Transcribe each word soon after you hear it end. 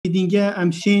میدینگه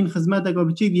امشین خدمت اگه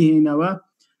بچی گیهینوا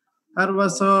هر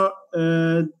واسا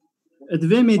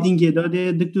دوی میدینگه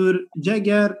داده دکتر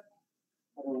جگر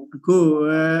کو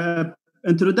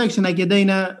انترودکشن اگه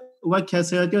دینا وقت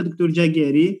کسیاتی دکتر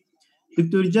جگری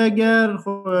دکتر جگر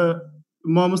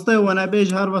ما مستوى وانا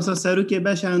بیش هر واسا سرو که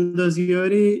بش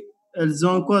اندازیاری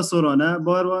الزانکو سورانه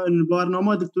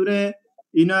برنامه دکتوره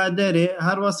اینا داره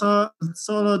هر واسا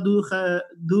سال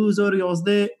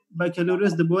 2011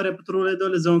 بکالوریوس دبور پترول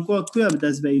دول زانکو کویا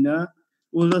بدست بینا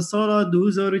و سال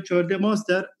 2014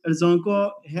 ماستر الزانکو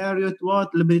هریوت وات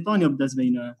لبریتانیا بدست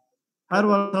بینا هر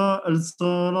واسا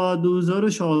سال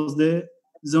 2016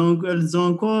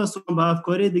 زانکو سوان به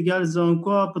افکاری دیگر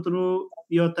زانکو پترول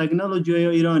یا تکنولوژی یا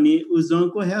ایرانی و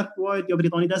زانکو هر کوایت یا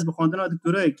بریتانی دست بخواندن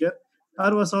دکترای کرد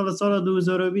هر وسال سال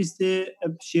 2020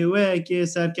 شیوه که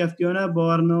سرکفتیانه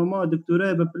برنامه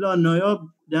دکترای به پلان نایاب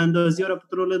دندازی را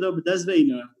پترول دا به دست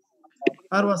بینا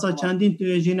هر وسال چندین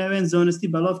توی جنوین زانستی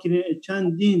بلاف کنه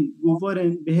چندین گوفار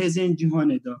به هزین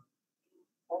جهانه دا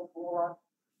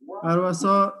هر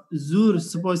وسال زور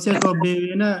سپاسیه که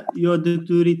ببینه یا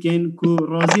دکتوری کن که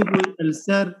راضی بود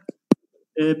السر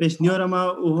بشنیار ما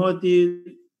اوهاتی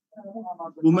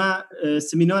بوما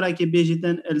سمیناره که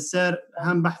بیجتن السر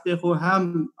هم بحث خو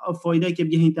هم فایده که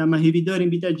بگهین تا مهیری داریم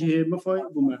بیتا جه مفای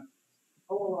بوما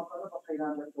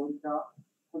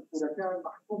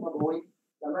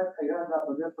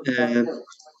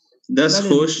دست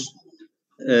خوش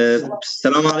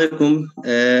سلام علیکم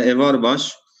ایوار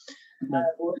باش من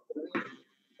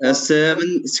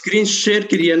سکرین شیر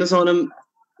کریه نزانم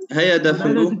هیا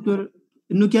دفلو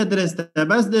انو که درسته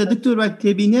بس دکتر وقت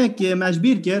بینه که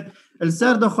مجبور کرد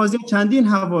السر داخوازی چندین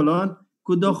حوالان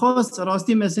که داخواست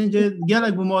راستی مسنجر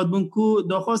گلک بماد بون که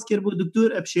داخواست کرد بود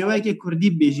دکتر ابشیوه که کردی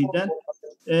بیجیدن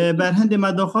برهند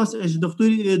ما داخواست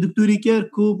دکتوری کرد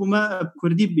که بما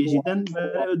کردی بیجیدن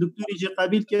دکتوری جه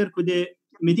قبیل کرد که ده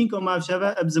میدین که ما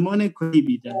افشوه اب زمان کردی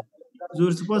بیدن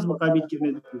زور سپاس بقبیل کرد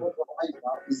دکتر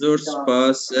زور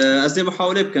سپاس از دی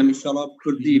محاوله بکم انشاءالله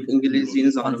بکردی بانگلیزی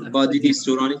نزانم بادی دی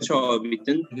سورانی چا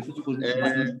بیتن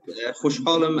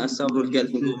خوشحالم اصاب رو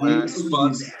الگلتن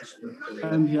سپاس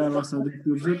همجا واسه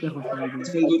دکتر زور خوشحالم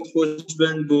سنگوت خوش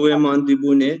بند بوه ماندی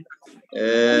بونه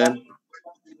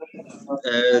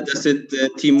دست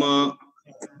تیما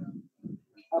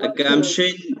اگه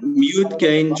میوت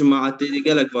که این جماعت دی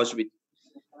گلک باش بیت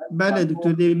بله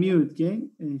دکتر دی میوت که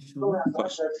انشالله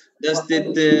دست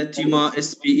تیما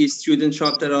SPE Student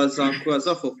chapter از زانکو از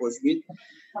خوب خوش بید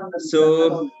so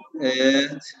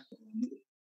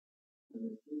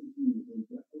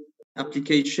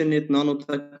Application of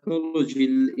Nanotechnology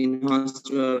Enhanced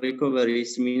Recovery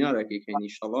Seminar که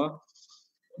انشالله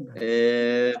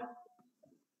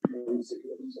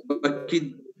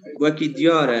وکی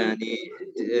دیاره یعنی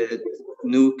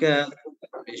نوکه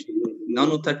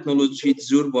نانو تکنولوژی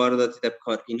زور واردات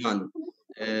تبکار اینان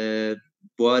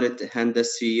وارد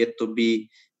هندسی طبی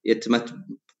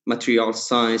material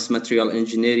science material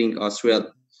engineering as well.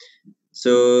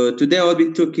 So today I'll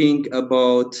be talking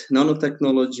about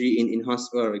nanotechnology in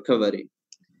enhanced recovery.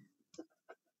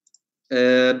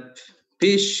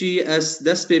 پیشی از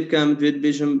دست بکم دوید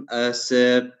بیشم از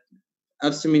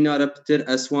اف سمینار بتر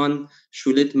از وان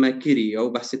شولت مکری او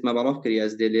بحثت مباراف کری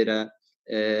از دلیره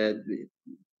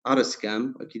عرض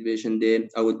کم اکید بیشن دی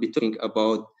I will be talking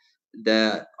about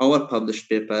our published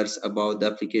papers about the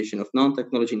application of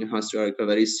nanotechnology in enhanced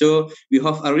recovery. So we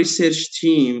have a research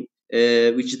team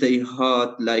which they had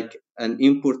like an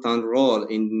important role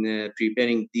in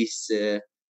preparing this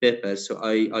paper. So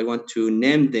I want to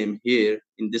name them here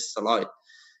in this slide.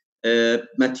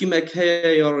 ما تیمک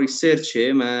هیا یا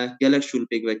ریسرچه ما گلک شول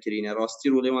بیگ وکرینه راستی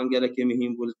رولی وان گلک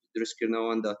مهم بود درست کردن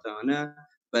وان داتا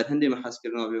بر هندی محس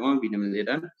کردن وان بینم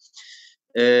لیرن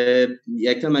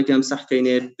یکم اگم صح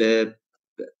کنه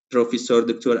پروفیسور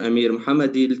دکتر امیر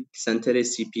محمدی سنتر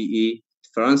SPE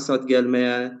فرانسه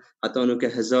گلمه حتی انو که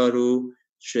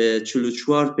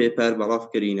 1044 پیپر بلاف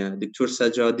کرینه دکتر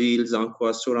سجادی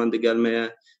زانکو سوران گلمه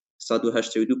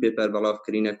 182 پیپر بلاف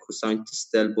کرینه کو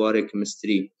ساینتیست بواره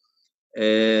کیمستری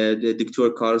دکتر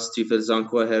کارل ستیفل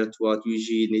زانکو هرتوات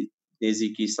ویجی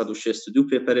نزیکی 162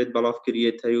 پیپر بلاف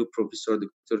کریه تایو پروفیسور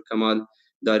دکتر کمال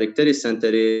دایرکتر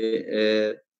سنتر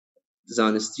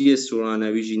زانستی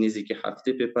سورانه ویجی نزیکی 7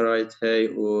 پیپرایت های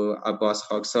و عباس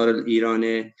خاکسار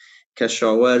ایرانه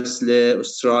کشاورز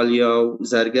لاسترالیا و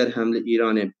زرگر هم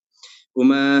ایرانه و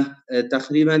ما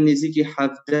تقریبا نزیکی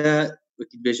 17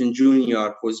 بیشن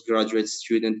جونیور پوست گراجویت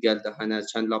استودنت گلده هنه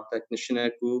چند لاب تکنیشنر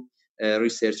و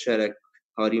ریسرچر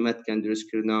کاریمت کن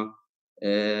درست کرنا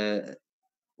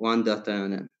one data.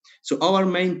 So our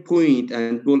main point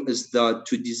and goal is that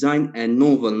to design a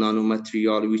novel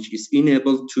nanomaterial which is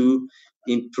enabled to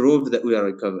improve the oil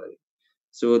recovery.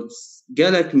 So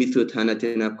galak method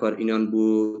هنتنا بكار إنان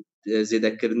بو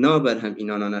ذكرنا برهم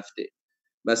إنانا نفته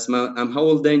بس ما أم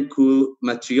هول دين كو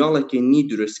ماتريالا كني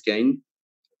درس كين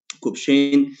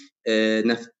كوبشين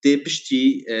نفته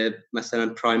بشتي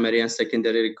مثلا primary and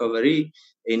secondary recovery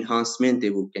enhancement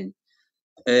بوكين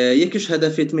يكش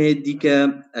هدفت ميد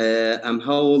ديكا أم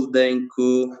هول دين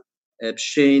كو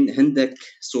بشين هندك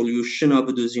solution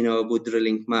بدو زينا بو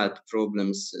drilling mud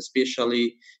problems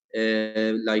especially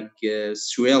like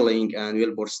swelling and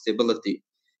wellbore stability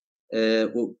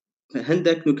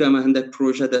هندك نكما هندك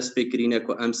بروجا داس بكرينك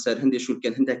وامسر هندي شو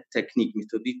كان هندك تكنيك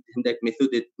ميثودي هندك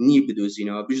ميثود ني بدو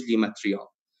زينا بجلي ماتريال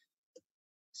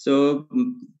سو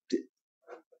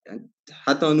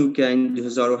حتى نو كان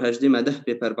 2018 مده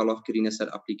بيبر بلاف كرينا سر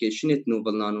ابليكيشن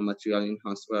نوفل نانو ماتريال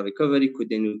انهانس ريكفري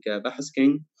كودينو كبحث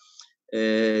كاين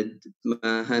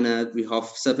هنا we have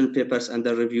 7 papers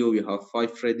under review, we have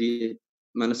 5 ready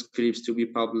manuscripts to be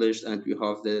published, and we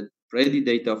have the ready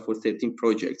data for 13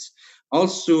 projects.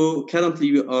 Also,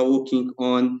 currently we are working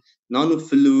on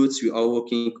nanofluids, we are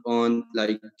working on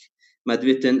like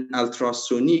مدوتن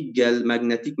ultrasonic gel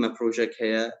magnetic ما project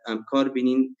هي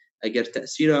كاربينين اگر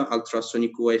تأثير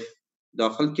ultrasonic wave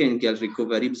داخل كان gel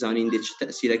recovery بزانين دي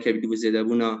تأثيره كبير زيادة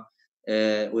بنا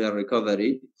ويا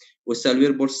recovery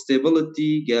وسالوير بور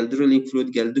stability gel drilling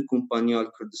fluid gel دو كومبانيا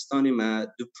الكردستاني ما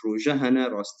دو بروجه هنا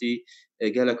راستي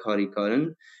gel كاري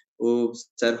كارن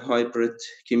وسر هايبريد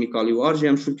كيميكالي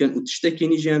وارجيم شو كان وتشتكي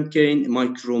نيجيم كاين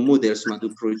مايكرو موديلز ما دو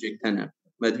بروجكت هنا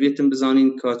مدويتن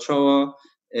بزانين كاتشاوا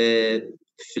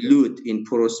fluid in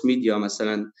porous media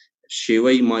مثلا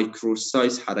شوي micro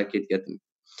size حركة جدا.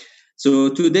 So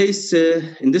today's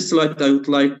in this slide I would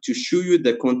like to show you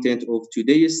the content of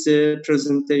today's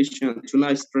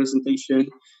tonight's presentation,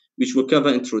 which will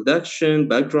cover introduction,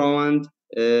 background,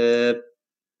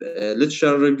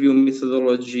 literature review,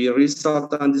 methodology,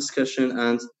 result and discussion,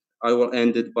 and I will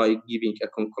end it by giving a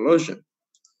conclusion.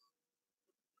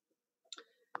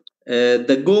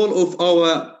 The goal of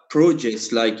our projects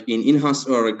like in enhanced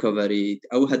oil recovery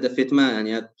أو هدفت ما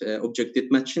يعني objective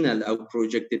ما channel أو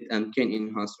projected أمكن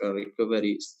enhanced oil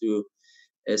recovery is to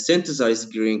synthesize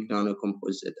green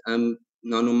nanocomposite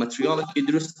nanomaterial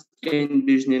كيدرس كين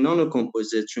بيجني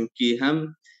nanocomposite چونكي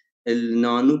هم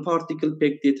النانو particle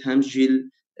pectate هم جيل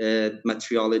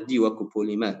material دي وكو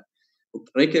polymer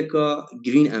Rekeka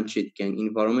green amchit can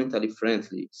environmentally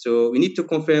friendly. So we need to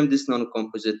confirm this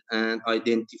nanocomposite and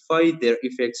identify their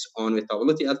effects on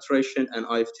metabolite alteration and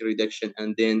IFT reduction,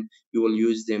 and then we will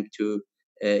use them to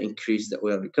increase the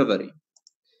oil recovery.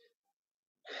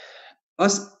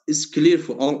 As is clear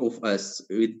for all of us,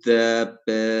 with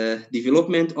the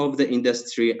development of the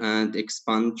industry and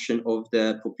expansion of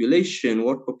the population,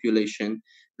 world population,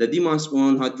 the demands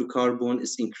on hydrocarbon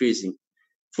is increasing.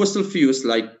 Fossil fuels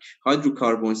like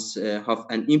hydrocarbons have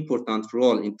an important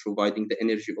role in providing the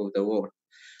energy of the world.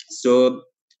 So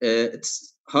it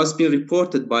has been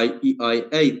reported by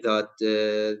EIA that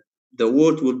the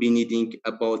world will be needing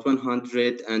about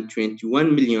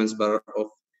 121 million barrels of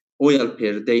oil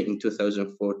per day in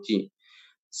 2014.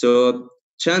 So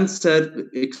chance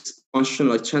expansion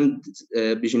or chance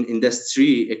vision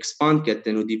industry expand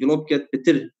كتن و develop كت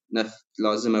بتر نفط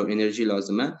لازمة و energy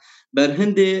لازمة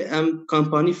برهندي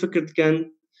كامباني فكرت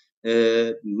كان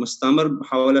مستمر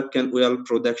بحاولة كان oil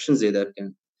production زيادة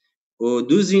كان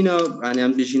ودوزينا يعني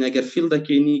عم بيجينا أجر field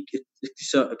كيني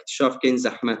اكتشاف كين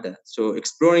زحمته. So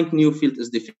exploring new field is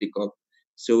difficult.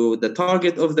 So the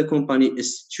target of the company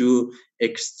is to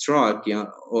extract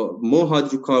more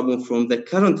hydrocarbon from the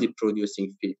currently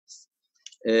producing fields.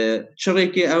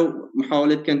 شركة أو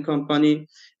محاولة كان company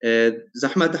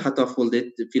زحمتها حتى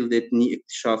فيلدتني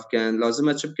اكتشاف كان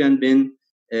لازمة شب كان بين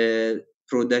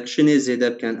production زيادة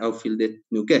كان أو فيلدت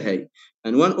نوكهي.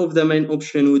 And one of the main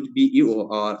option would be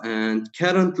EOR, and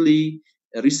currently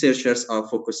researchers are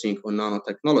focusing on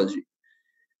nanotechnology.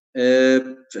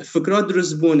 فكرة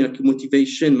درس بون يعني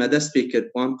motivation مدى speaker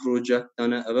one project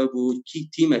أنا أبغى كي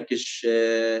تيمكش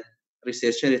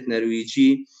researcher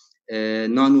نرويجي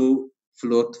نانو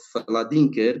فلوت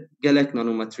فلادينكر جالك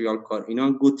نانو ماتريال كار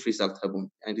إنان good result هبون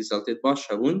يعني resulted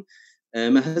باش هبون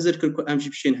ما هزر كل أمشي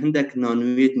بشين هندك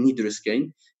نانويت ندرس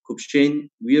كين كوبشين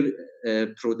وير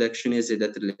production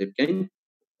زيادة اللي كين.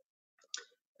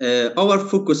 Our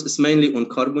focus is mainly on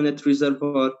carbonate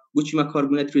reservoir, which ma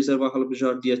carbonate reservoir hal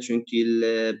bjardia chunki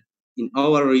in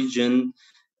our region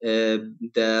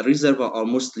the reservoir are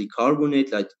mostly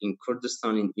carbonate, like in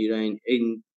Kurdistan, in Iran,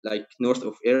 in like north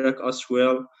of Iraq as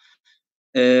well.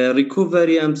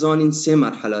 recovery ام زانين سه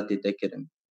مرحلات تكرن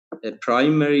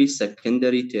primary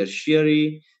secondary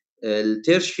tertiary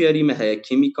التيرشيري ما هي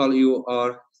chemical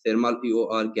EOR thermal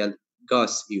EOR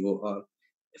gas EOR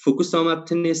فوكس ما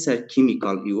بتني سر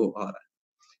chemical EOR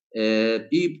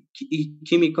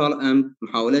chemical ام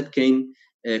محاولات كاين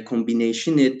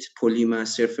combination polymer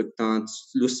surfactant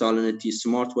low salinity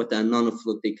smart water and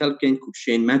nanofluid كاين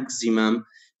كوبشين maximum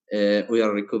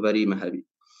oil recovery ما هبي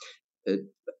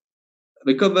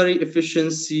recovery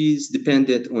efficiency is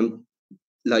dependent on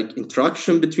like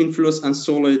interaction between fluids and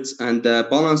solids and the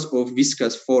balance of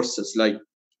viscous forces like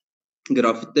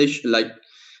gravitation, like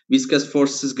viscous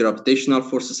forces, gravitational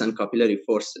forces, and capillary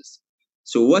forces.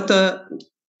 So water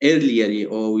earlier,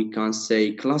 or we can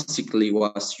say classically,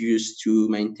 was used to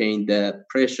maintain the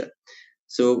pressure.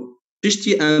 So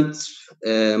بشتي أنت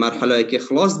مرحلة هيك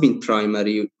خلاص بين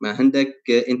primary ما عندك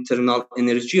internal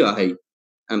energy هي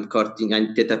أم كارتين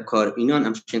يعني تتكار إنان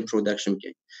أم شين production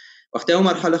كين وقتها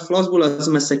مرحلة خلاص بو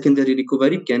لازم secondary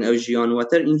recovery كان أو جيان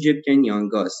واتر inject كان يان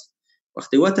غاز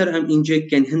وقتها واتر أم inject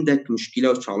كان عندك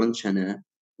مشكلة وchallenge هنا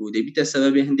ودي بيتا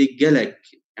سبب عندك جلك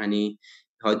يعني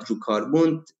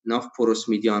هيدروكربون ناف بوروس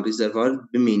ميديان ريزرفوار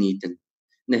بمينيتن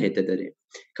نهيت داري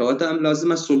كواتا أم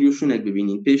لازم solution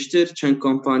ببینین پیشتر چند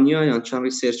کمپانیا یا چند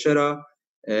ریسرچرا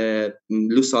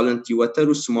لو سالنتی واتر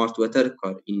و سمارت واتر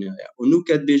کار اینا و نو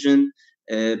کد بیجن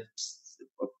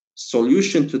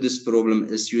solution to this problem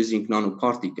is using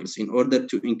nanoparticles in order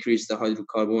to increase the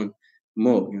hydrocarbon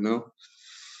more, you know.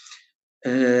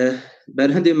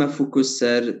 برهندي ما فوكس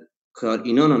سر كار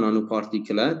إنانا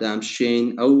nanoparticle دام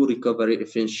شين أو recovery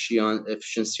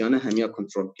efficiency هميا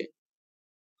control كين.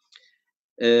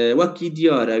 Waki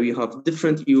diara, we have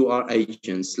different EOR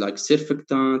agents like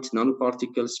surfactant,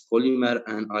 nanoparticles, polymer,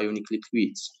 and ionic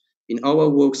liquids. In our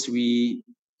works, we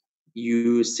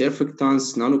use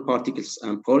surfactants, nanoparticles,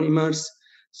 and polymers.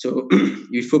 So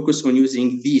we focus on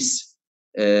using these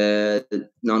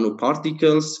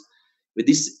nanoparticles with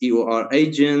these EOR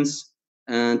agents,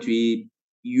 and we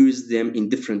use them in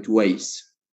different ways.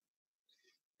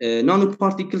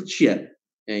 Nanoparticle chair,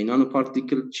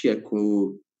 nanoparticle chair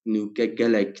نو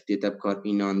كجلك تتبقى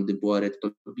إنان دبارة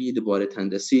طبي دبارة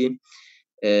هندسي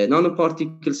نانو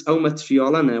بارتيكلز أو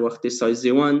ماتريالنا وقت سايز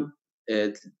 1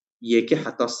 يكي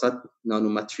حتى صد نانو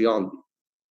ماتريال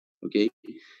okay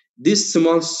this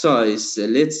small size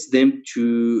lets them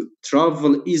to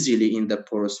travel easily in the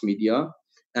porous media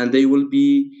and they will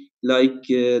be like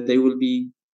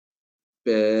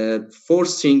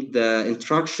forcing the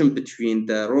interaction between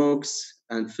the rocks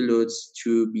and fluids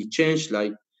to be changed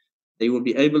like they will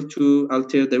be able to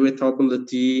alter the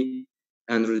wettability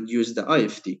and reduce the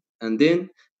IFT. And then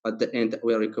at the end,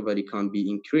 oil recovery can be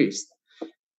increased.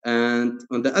 And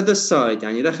on the other side,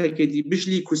 يعني رخي كدي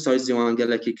بجلي كو سايز زوان قال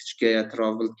لك كشكاية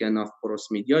travel كان في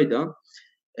بروس ميديا دا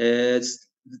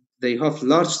they have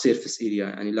large surface area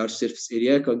يعني large surface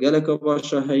area كقال لك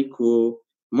باشا هي كو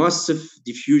massive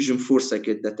diffusion force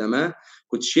كده تمام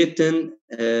كنت شيتن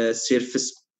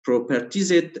surface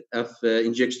properties of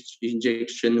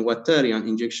injection water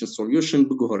يعني injection solution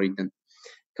بجوهريتن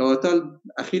كواتال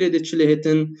أخيرا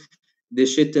دشلهتن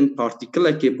دشتن particle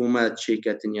كبوما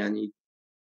تشيكتن يعني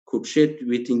كوبشت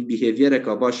waiting behavior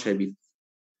كباش هبي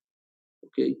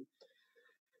okay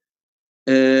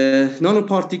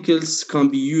nanoparticles can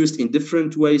be used in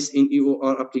different ways in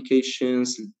EOR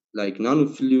applications like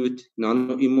nanofluid,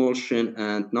 nanoemulsion,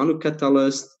 and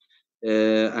nanocatalyst.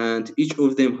 And each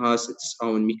of them has its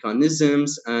own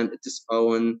mechanisms and its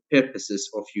own purposes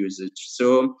of usage.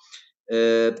 So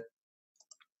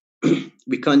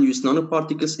we can use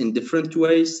nanoparticles in different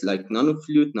ways like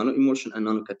nanofluid, nanoemulsion, and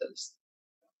nanocatalyst.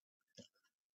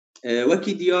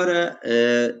 Waki Diara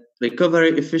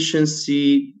recovery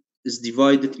efficiency is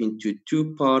divided into two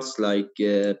parts like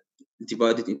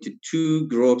divided into two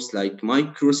groups like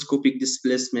microscopic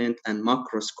displacement and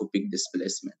macroscopic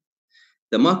displacement.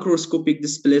 The macroscopic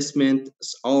displacement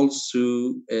is also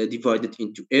divided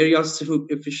into aerial sweep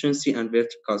efficiency and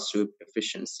vertical sweep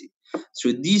efficiency.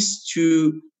 So these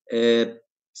two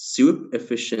sweep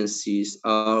efficiencies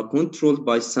are controlled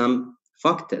by some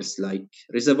factors like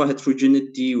reservoir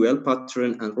heterogeneity, well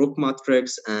pattern, and rock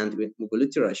matrix, and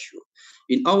mobility ratio.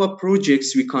 In our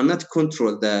projects, we cannot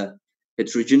control the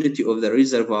heterogeneity of the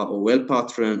reservoir or well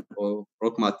pattern or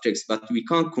rock matrix, but we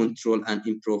can control and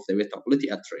improve the wettability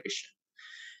iteration.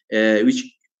 Which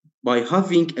by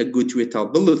having a good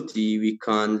wettability, we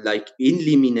can like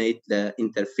eliminate the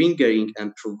interfingering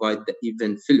and provide the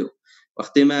even flow.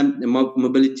 وقت ما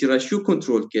mobility ratio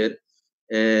control كر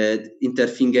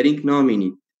interfingering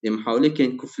ناميني محاولة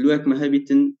كان كفلوك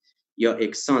مهبتن یا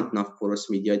اکسانت ناف پروس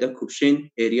میدیا دا کوبشین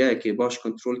اریا که باش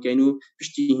کنترل کینو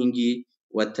پشتی هنگی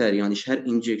وتر یعنی هر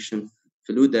انجکشن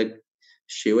فلودك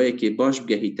شويه که باش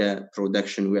بگهیتا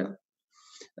پرودکشن ویل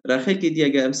راخل که دی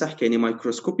اگر امسح کنی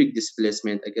مایکروسکوپیک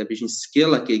دیسپلیسمنت اگر بیشین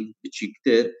سکیل که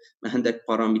بچیکتر ما هندك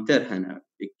پارامتر هنا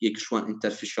یک شوان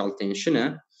انترفیشال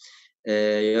تنشنه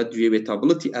یا دوی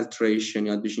ویتابیلیتی التریشن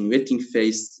یا بیشین ویتینگ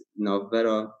فیس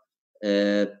ناورا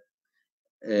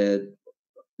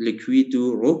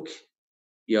لیکویدو روک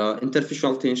یا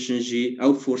انترفیشال تنشن جی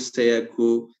او فورسه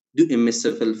کو دو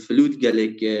امسفل فلود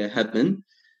گلک هبن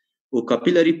و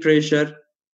capillary pressure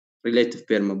relative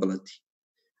permeability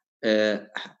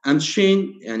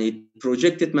امشين يعني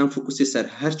projected من فوكسي سر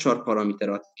هر 4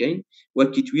 بارامترات كاين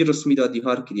وكي توي رسمي دادي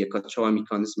هار كريا كاتشوا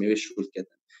ميكانيزم وشغل كده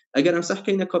اگر امسح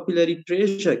كاين capillary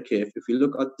pressure كيف if you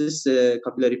look at this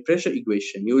capillary pressure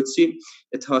equation you would see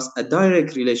it has a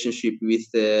direct relationship with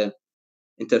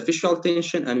interfacial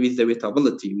tension and with the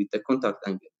wettability with the contact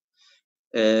angle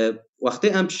وقتی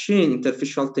امشين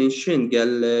interfacial tension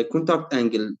قال contact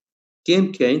angle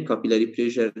كم كاين capillary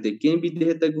pressure ده كم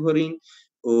بيده ده جهرين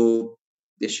و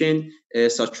دشين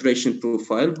saturation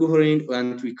profile جهرين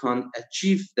and we can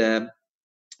achieve the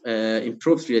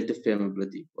improved relative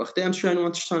permeability وقتی هم شوية نوع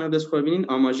تشتغل بس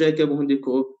خابين أما جاي كابو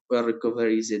هنديكو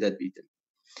recovery زيادة بيتن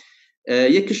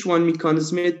يكش وان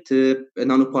ميكانيزمات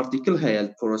نانو بارتيكل هاي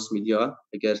البوروس ميديا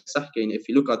أجر صح كاين if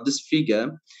you look at this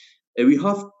figure we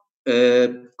have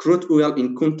crude oil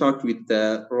in contact with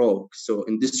the rock so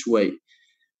in this way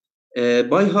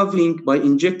by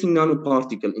injecting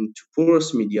nanoparticle into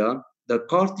porous media, the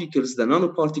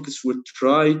nanoparticles will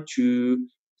try to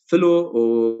follow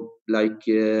or like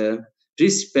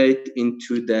precipitate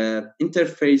into the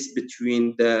interface between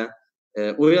the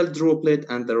oil droplet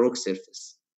and the rock surface.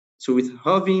 So with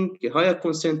having a higher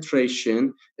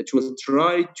concentration, it will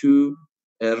try to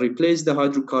replace the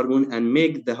hydrocarbon and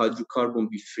make the hydrocarbon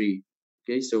be free.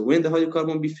 Okay, so when the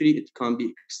hydrocarbon be free, it can be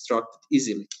extracted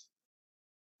easily.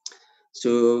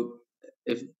 So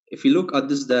if you look at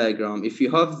this diagram, if you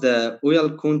have the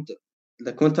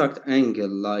contact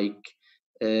angle like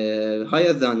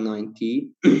higher than 90,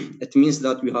 it means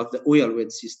that we have the oil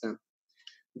wet system.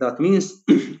 That means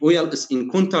oil is in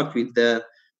contact with the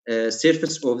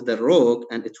surface of the rock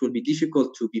and it will be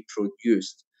difficult to be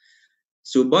produced.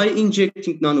 So by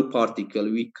injecting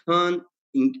nanoparticle, we can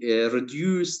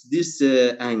reduce this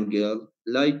angle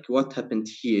like what happened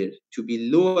here to be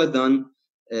lower than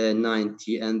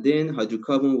 90 and then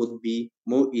hydrocarbon will be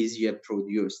more easier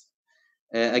produced.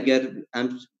 اگر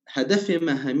هدف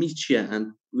مهمی چیه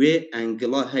and و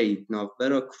انگلا هی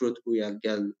نافبرا کرود اویل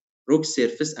گل روک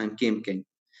سرفس ام کم کن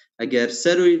اگر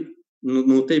سروی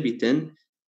نوته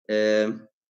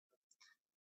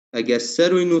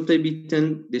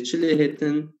بیتن ده چله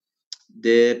هتن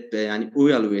ده يعني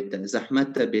اویل ویتا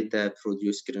زحمت بیتا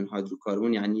پرودیوس کرن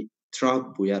هیدروکاربون يعني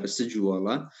تراب بو یا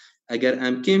رسجوالا اگر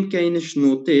امکن کینش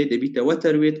نوته ده بیتا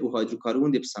وتر ویت و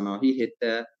هیدروکاربون ده بصناهی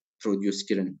هتا پرودیوس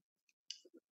کرن.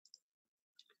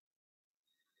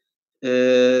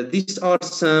 These are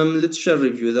some literature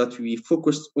review that we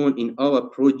focused on in our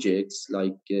projects.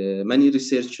 Like many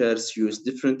researchers use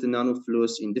different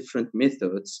nanoflows in different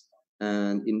methods,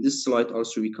 and in this slide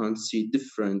also we can see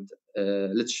different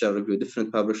literature review, different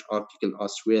published articles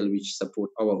as well, which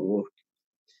support our work.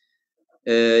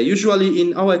 Usually in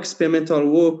our experimental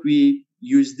work we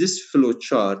use this flow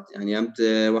chart.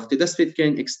 يعني وقت دست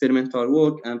كان experimental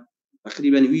work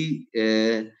تقريبا we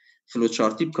flow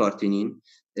chart بكارتينين.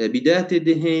 بداية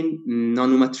دهين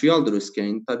نانو ماتريال درست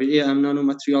كين طبيعي ام نانو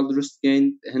ماتريال درست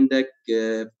كين هندك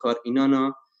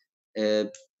كارينانا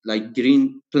like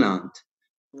green plant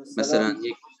مثلا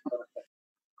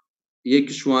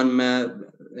یک شوان ما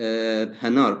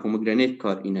هنار pomegranate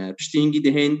كارينا بشتينجي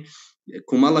دهين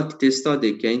كمالك تيستا ده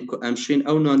كين امشين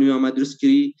او نانو ما درست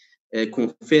كري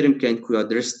confirm كين كويا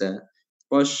درسته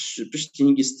باش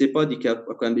بشتينجي ستيبا دي كاب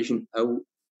اكوان بيشن او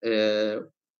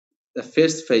the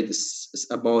first phase is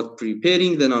about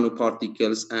preparing the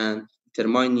nanoparticles and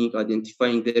determining,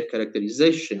 identifying their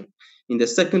characterization. In the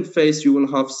second phase, you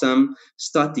will have some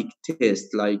static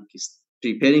tests like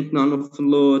preparing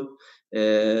nanoflow,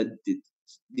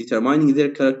 determining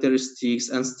their characteristics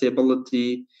and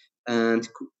stability, and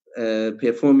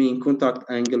performing contact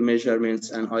angle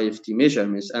measurements and IFT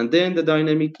measurements. And then in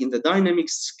the dynamic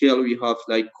scale, we have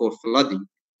like core flooding.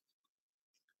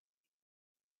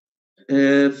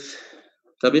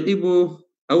 طبيعي بو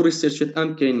او ريسيرشت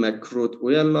ام كاين ما كروت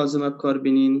ويا لازم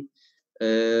كاربينين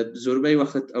زوربي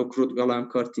وقت او كروت ويا ام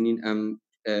كارتينين ام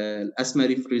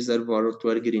الاسمري في ريزرفوار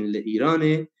تورجرين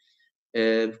لايراني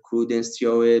كو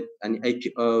دنسيو يعني اي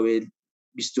بي او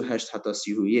 28 حتى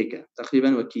 31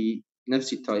 تقريبا وكي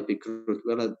نفس التايب crude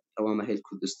oil توامه هي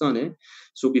الكردستاني.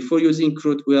 So before using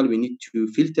crude oil we need to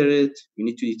filter it, we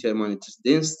need to determine its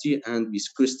density and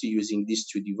viscosity using these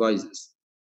two devices.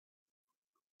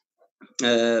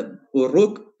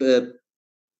 والروك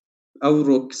أو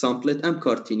روك سامبلت أم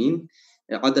كارتينين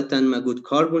عادة ما قد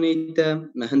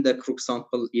كاربونيتا ما هندك روك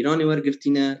سامبل إيراني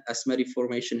ورقرتينا أسمري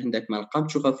فورميشن هندك مالقام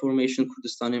شوخا فورميشن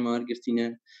كردستاني ما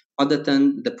ورقرتينا عادة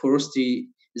the porosity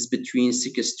is between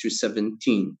 6 to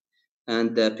 17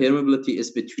 and the permeability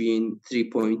is between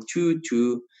 3.2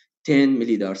 to 10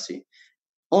 millidarcy.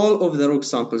 All of the rock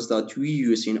samples that we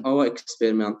use in our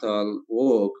experimental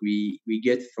work we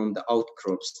get from the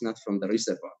outcrops, not from the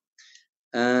reservoir.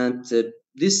 And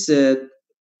this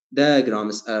diagram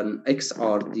is an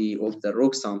XRD of the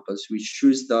rock samples, which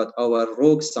shows that our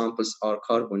rock samples are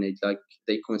carbonate, like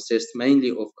they consist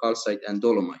mainly of calcite and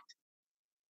dolomite.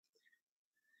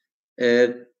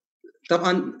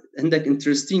 طبعا عندك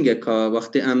interesting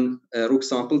كوقت ام روك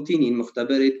سامبل تيني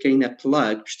مختبرت كاينه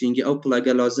بلاج بشتينجي او بلاج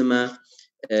لازمه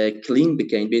كلين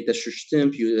بكاين بيتا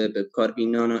ششتم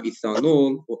بكاربينانا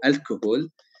ايثانول والكحول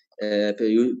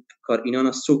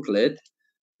كاربينانا سوكليت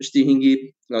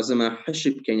بشتينجي لازمه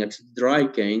حشب كاين dry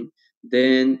كاين.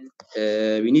 Then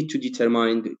we need to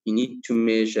determine, we need to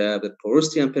measure the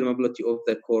porosity and permeability of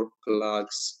the core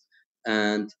plugs,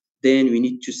 and then we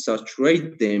need to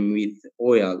saturate them with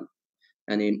oil.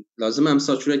 يعني لازم أم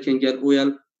saturate كان قال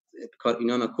oil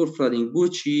كاربينانا core flooding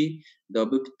بوشي دا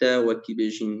ببتا وكي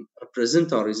بيجين represent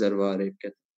our reservoir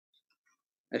بكت.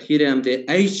 أخيرا أم ده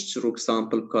H روك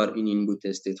sample كاربينين بو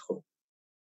تستيد خو.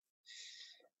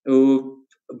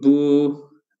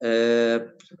 بو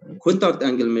contact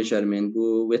angle measurement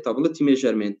بو wettability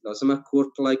measurement لازم core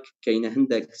plug كاينة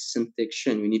هندك thin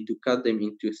section. We need to cut them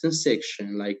into thin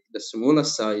section like the smaller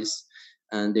size,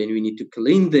 and then we need to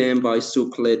clean them by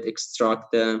succulate, extract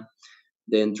them,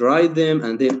 then dry them,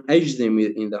 and then age them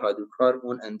in the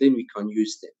hydrocarbon, and then we can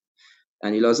use them.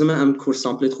 يعني لازم أم core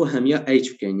sample خو هميا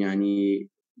age كان يعني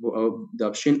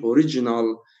دابشين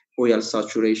original oil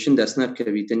saturation ده سناب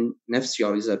كبيتن نفس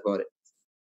يا reservoir.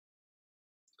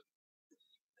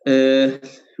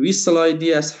 وی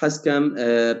سلايدي از حسكم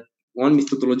وان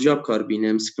ميثودولوجيا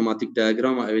كاربينم سكيماتيك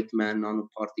دياجرام اويت ما نانو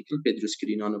بارتيكل بدروس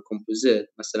كري نانو كومبوزيت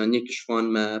مثلا يكشوان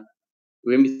ما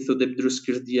وي ميثود بدروس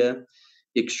كرديا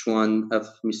يكشوان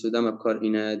اف ميثودا ما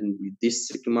كاربينا this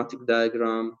schematic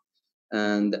diagram,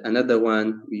 and another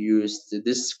one we used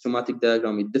this schematic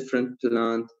diagram with different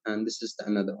plant, and this is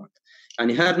another one.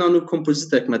 يعني هاد نانو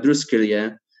كومبوزيتك مدروس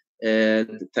كريا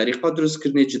طريقة دروس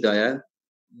كرني جدايا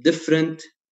different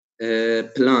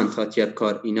plant هاتيا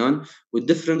كار إنان و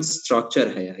different structure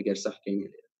هيا أجر صح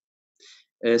كيني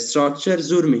structure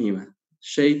زور مهمة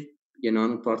شيء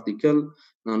ينانو particle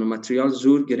نانو material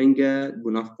زور جرينجا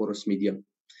بناف بورس ميديا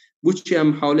بوشي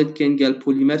أم حاولت كين قال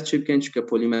polymer chip كين شكا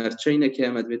polymer chain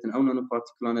كامد بيتن أو نانو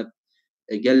particle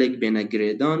قالك بين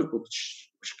جريدان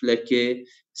وبشكل كي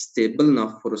stable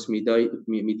ناف بورس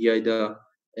ميديا دا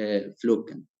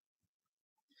فلوكن.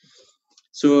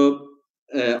 So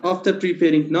after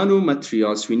preparing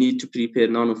nanomaterials, we need to prepare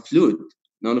nanofluid.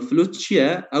 Nanofluid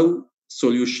شيء أو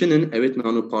solution أويت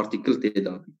nanoparticle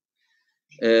تدابي.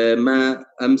 ما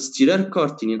استيرار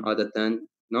كارتين عادة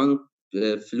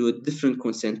nanofluid different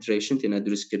concentration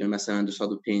تندرس كده مثلا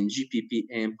 250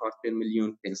 ppm part per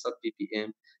million 500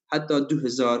 ppm حتى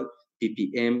 2000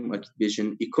 ppm وقت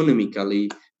بيجن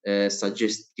economically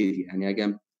suggest كده يعني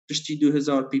أجمع بشتي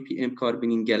 2000 ppm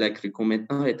كاربونين جالك ريكومند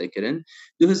تكرن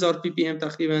 2000 ppm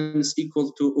تقريبا is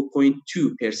equal to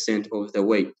 0.2% of the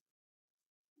weight.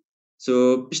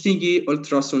 So بشتيجي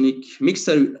ultrasonic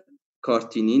mixer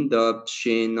كارتينين دا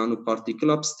بشين نانو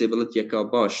particle stability يكا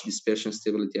باش dispersion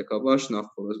stability يكا باش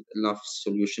ناف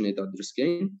solution دا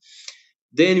درسكين.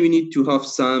 Then we need to have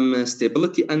some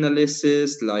stability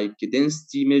analysis like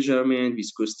density measurement,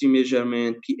 viscosity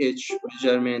measurement, pH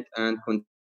measurement, and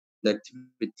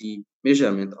conductivity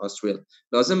measurement as well.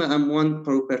 لازم one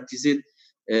properties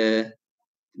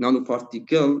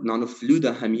nanoparticle nanofluid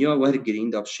هميا ورقرين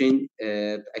دابشين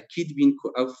أكيد بينكو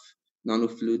أف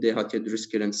nanofluid هاتي درس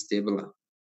كرن stable.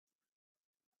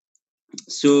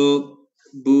 So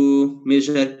بو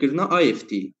measure كرنا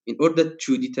IFT. In order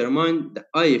to determine the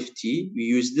IFT we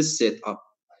use this setup.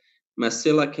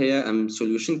 مثلا كيا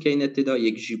solution كينة تدا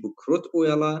يجيبو كروت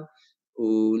أويلا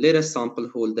وليرا sample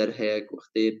holder هيك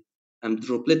وقتي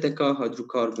دروبلتكا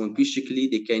هيدروكربون بشكل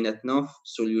دي كينات ناف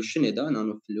solution دا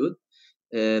nanofluid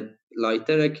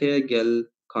لايترك قال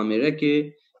كاميرا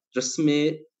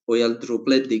رسمه oil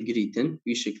droplet ديجريتن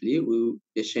بشكل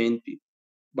ويشين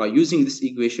by using this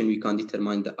equation we can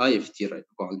determine the IFT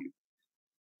value.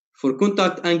 For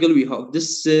contact angle, we have this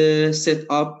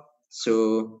setup. So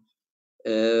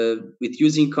with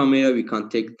using camera, we can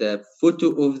take the photo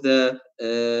of the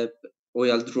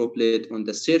oil droplet on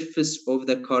the surface of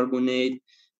the carbonate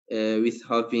with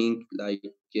having like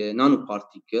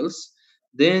nanoparticles.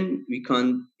 Then we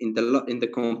can, in the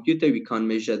computer, we can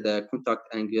measure the contact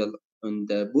angle on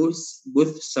the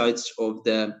both sides of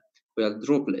the oil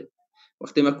droplet.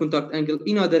 وقت ما contact angle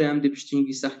اینا داره هم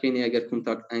بشتینگی سخنی اگر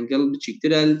contact angle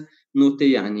بچیکتر نوته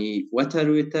يعني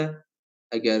وترويته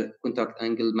اگر contact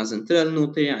angle مزنتر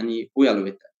النوته يعني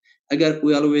ويالويته اگر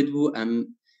ويالويت بو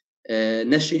ام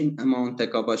نشين amount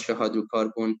كاباش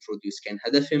هيدروكربون produce كان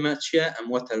هدف ما تشيا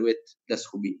ام وترويت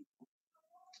لسخوبين.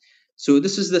 So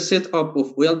this is the setup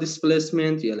of oil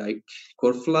displacement, yeah, like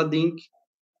core flooding.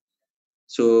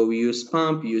 So we use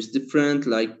pump, we use different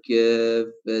like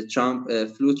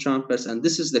fluid chambers, and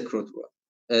this is the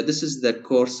this is the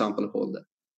core sample holder.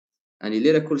 يعني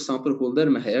ليرة core sample holder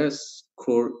ما هي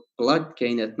core plug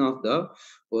كائنات نافذة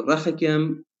وراح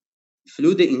كم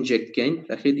fluid inject كائن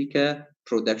راح يديك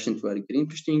production to green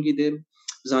بشتينجي ده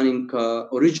زانين كا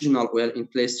original oil in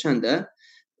place شنده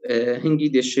هنجي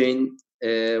دشين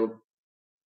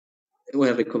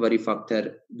oil recovery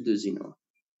factor بدوزينه.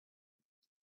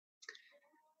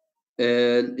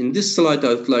 In this slide,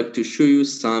 I would like to show you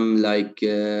some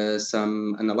some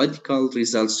analytical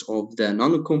results of the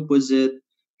nanocomposite.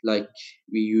 Like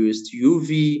we used UV,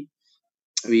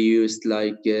 we used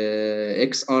like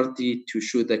XRT to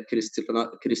show the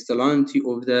crystallinity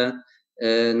of the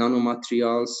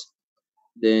nanomaterials.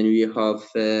 Then we have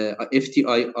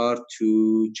FTIR to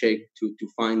check to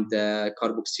find the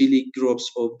carboxylic groups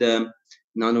of the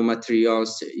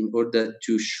nanomaterials in order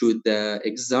to show the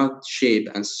exact shape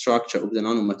and structure of the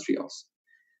nanomaterials.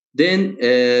 Then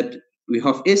we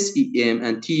have SEM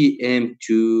and TEM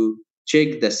to check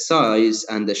the size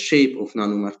and the shape of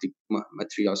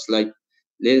nanomaterials. Like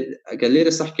قال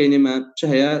لي صح كلمة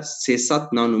شهية 600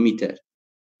 نانومتر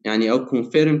يعني أو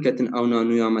confirm كتن أو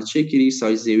نانو يا ما تشكري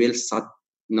size زيويل 6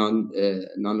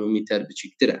 نانومتر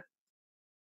بشكتره.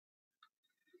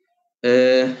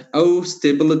 أو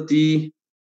stability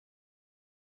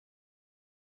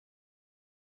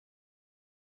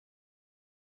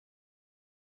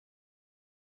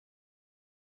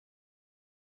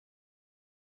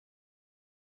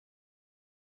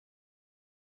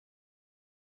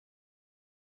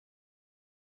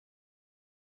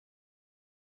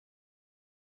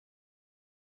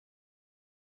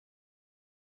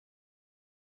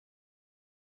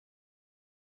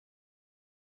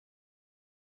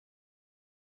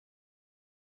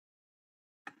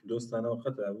دوستانە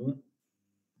وەقەت ئابوو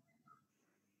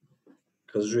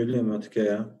کەس گوێی لێمە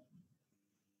تکایە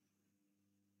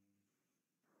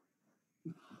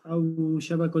ئەو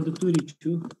شەبەکە دکتۆری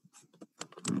چوو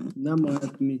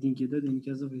نامەوێت میتینگی دەدەین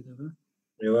کە زەفی دەبە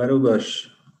ئێوارە و باش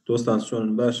دۆستان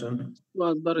چۆنن باشن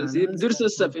بەڕێزی درسە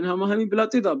سەفین هەموو هەمی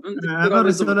بلاتی دابن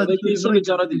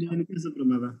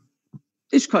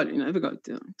إشكالي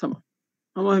تمام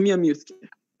أما هم يميوت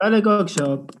عليك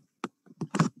أكشاب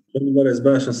بەڕێز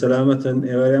باشن سەلامەتن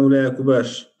ئێوارە وڵایەک و باش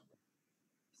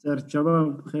سەر شباب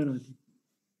بخێر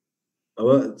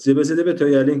ئەوە جێبەجێ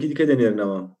دەبێتەوە یا لینکی دیکە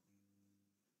دەنێرنەوە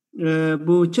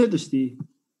بۆ چێ دشتی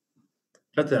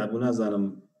قەتە بوو نازانم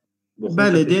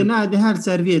بەڵێ دێنا دێ هەر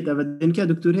سەروێت ئەوە دێنکە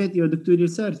دکتور هێت یا دکتوری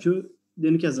سەر چوو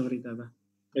دێنکە زەوری دەبە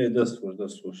دەست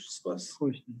خۆش سپاس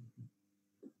خۆش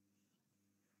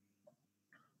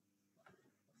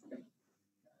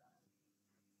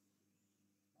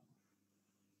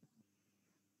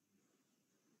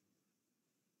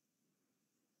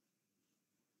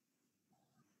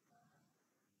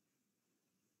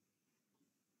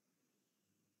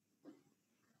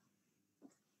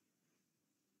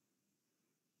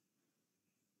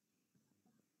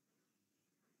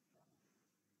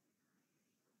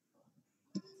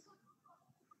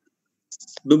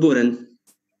ببورن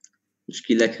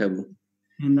مشكلك هبو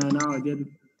هنا نعود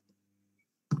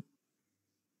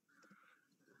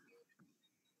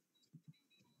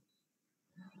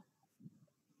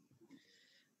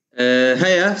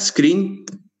هيا سكرين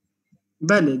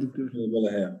بله دكتور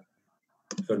بله هيا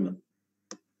فرنا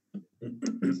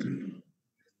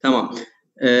تمام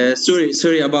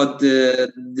sorry about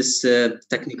this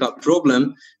technical problem.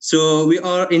 So we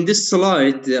are in this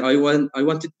slide. I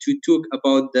wanted to talk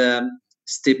about the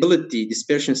stability,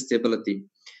 dispersion stability.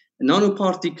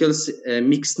 Nanoparticles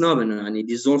mix نابن يعني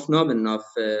dissolve نابن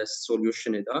في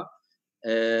solution ده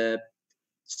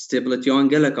stability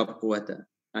angle كقوته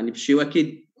يعني بشي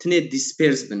وكيد تنيت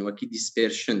disperse بن وكيد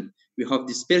dispersion. We have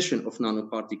dispersion of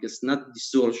nanoparticles, not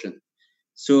dissolution.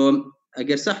 So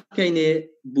اگر صح كاينه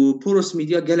بو بوروس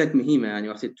ميديا قالك مهمه يعني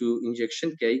وقت تو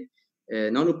انجكشن كي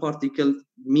نانو بارتيكل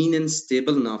مينن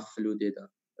ستيبل ناف فلوديدا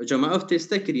جماعه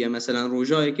تستكريا مثلا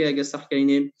روجاي كي اگر صح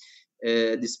كاينه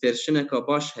ديسبرشن کا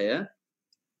باش هيا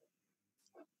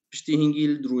پشتی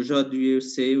هنگیل روجا 2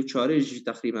 3 و 4 جی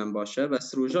تقریبا باشه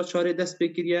بس روجا 4 دست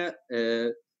بکریه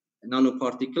نانو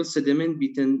بارتیکل سدمن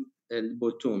بیتن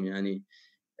البوتوم يعني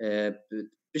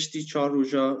پشتی 4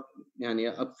 روجا يعني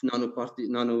اب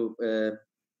نانو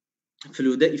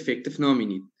fluid effective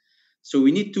nominate. So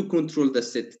we need to control the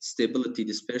stability,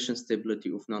 dispersion stability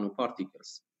of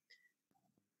nanoparticles.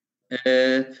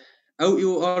 أو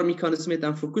EOR mechanism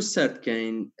and focus cert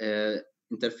كاين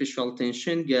interfacial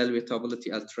tension قال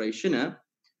wettability alteration.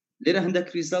 Later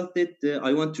عندك resulted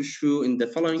I want to show in the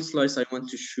following slides I want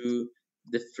to show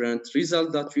different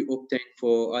results that we obtained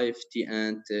for IFT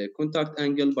and contact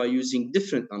angle by using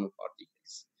different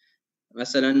nanoparticles.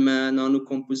 مثلا ما نانو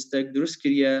كومبوزيتك درس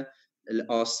كريا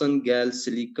الأصن قال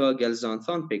سيليكا قال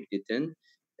زانثان بيكتين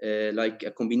like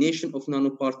a combination of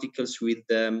nanoparticles with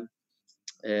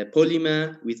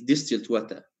polymer with distilled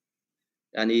water.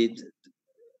 يعني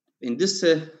in this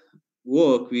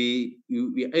work we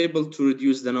are able to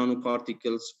reduce the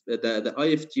nanoparticles the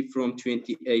IFT from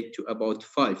 28 to about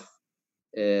 5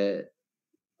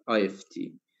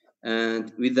 IFT,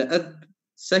 and with the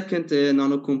second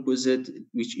nanocomposite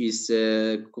which is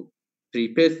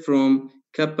prepared from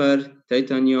copper,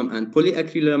 titanium, and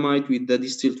polyacrylamide with the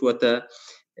distilled water,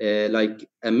 like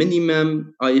a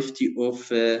minimum IFT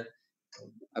of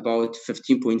about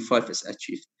 15.5 is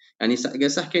achieved. يعني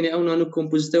صح كأني أو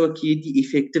nanocomposite وكيدي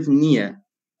effective نية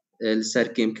السر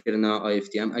كيم كرنا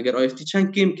IFT هم أجر IFT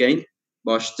كان كيم كين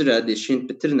باشترى دشين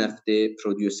بترنفته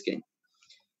produce كين.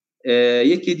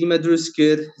 یکی دیمه درست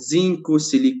کرد زینک و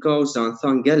سیلیکا و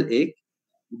زانثان گل ایک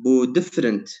بو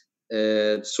different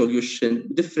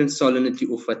solution different salinity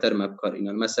of water مبکار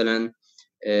اینا مثلا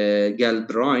گل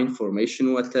brine formation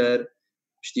water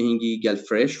پشتی هنگی گل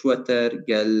fresh water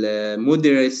گل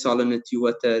moderate salinity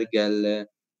water گل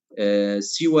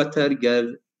sea water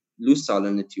گل low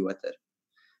salinity water.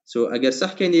 So اگر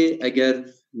صح کنی اگر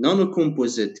nano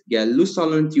composite گل low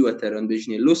salinity water ان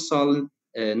بجنی low sal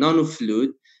nano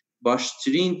fluid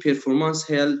باشترین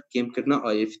پرفورمانس هل کم کردن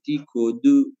IFT کو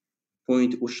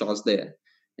 2.16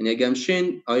 یعنی اگر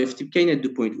مشین IFT بکنه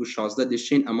 2.16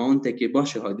 دشین اماونت که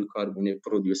باشه هایدو کاربونی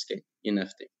پرودیوس کنه این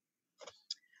نفته.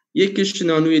 یکیش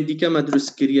نانوی دیگه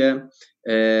مدرس کریه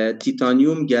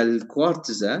تیتانیوم گل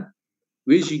کوارتزه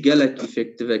ویجی گلک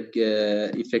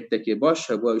افکت که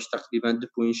باشه باش تقریبا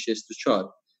 2.64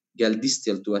 گل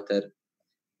دیستیلد واتر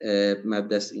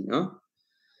مبدس اینا.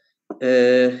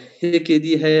 هيك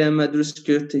دي هي مدرس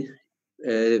كرت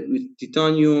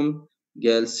titanium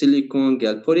قال silicon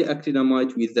قال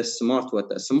polyacrylamide with the smart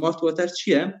water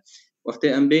چیه؟ وقتی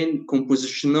ام بین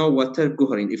compositional water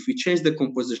گوهرین. If we change the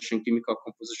chemical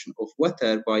composition of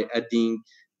water by adding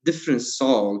different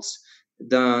salts,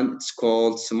 then it's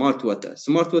called smart water.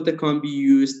 Smart water can be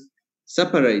used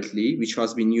separately, which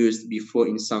has been used before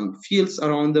in some fields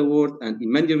around the world and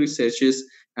in many researches,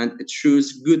 and it shows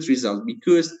good result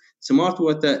because smart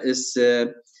water is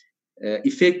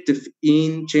effective in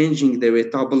changing the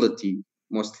wettability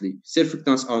mostly.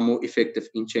 Surfactants are more effective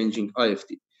in changing IFT.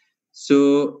 So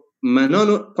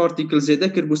nanoparticles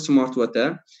ذكر بو smart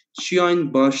water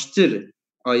شيان باشتر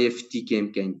IFT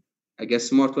كم اگر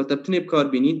smart water بتني بكار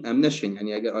بينين ام نشين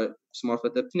يعني اگر smart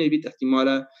water بتني بيت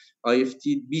احتمال IFT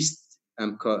 20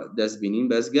 ام داز بينين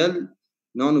بس قال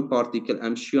nanoparticle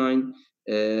ام شيان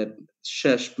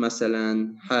شش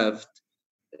مثلا هفت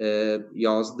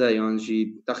 11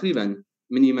 يعني تقريبا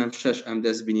minimum 6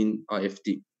 أمداز بنين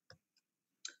IFT.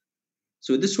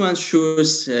 So this one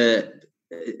shows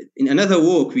in another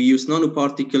work we use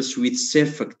nanoparticles with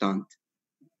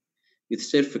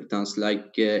surfactants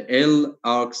like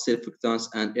L-arc surfactants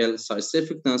and L-size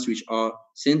surfactants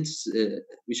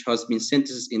which has been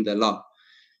synthesized in the lab.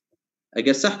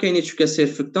 اگر صح كاينه شو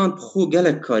كسيرفكتان بخو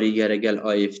قالك كاريجر قال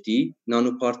IFT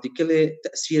نانو بارتيكل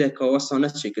تاثيره كواسانه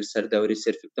شكل سر دوري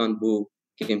سيرفكتان بو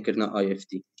كيم كرنا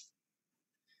IFT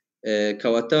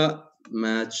كواتا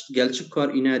ما قال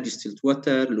شكار إنا distilled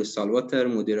water, low sal water,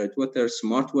 moderate water,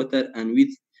 smart water and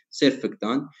with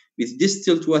surfactant. With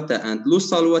distilled water and low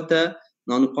sal water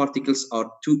nanoparticles are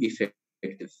too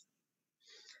effective.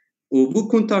 وبو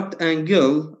contact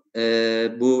angle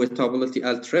بو wettability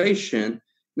alteration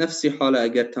نفسي حالة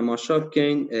أجر تماشا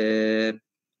كين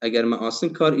أجر ما أصلا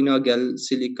كار إنا قال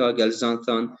سيليكا قال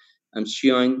زانثان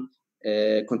أمشيان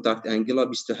contact angle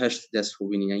 28 دست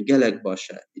خوبینی یعنی گلک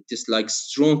باشه. It is like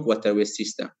strong waterway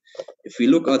system. If we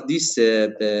look at this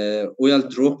oil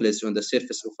droplets on the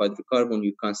surface of hydrocarbon,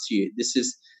 you can see it. This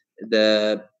is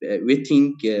the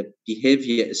wetting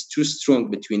behavior is too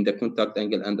strong between the contact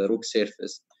angle and the rock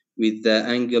surface with the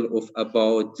angle of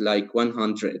about like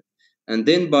 100. And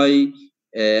then by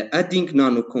adding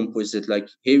nano composite, like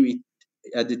here we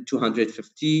added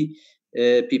 250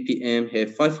 ppm, here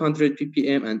 500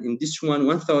 ppm, and in this one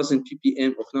 1000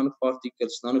 ppm of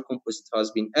nanoparticles, nanocomposite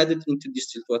has been added into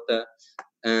distilled water,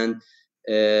 and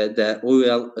the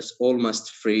oil is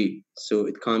almost free, so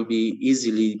it can be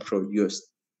easily produced.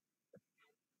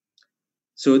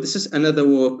 So this is another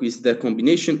work with the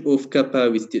combination of copper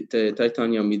with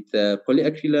titanium with the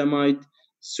polyacrylamide.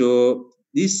 So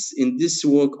in this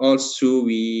work also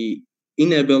we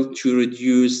enable to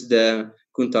reduce the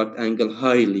contact angle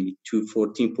highly to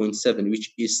 14.7,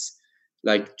 which is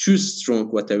like too strong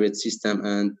water-weight system,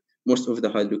 and most of the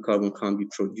hydrocarbon can be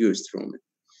produced from it.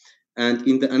 And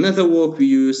in another work we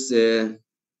use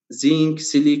zinc,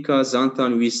 silica,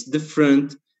 xanthan with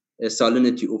different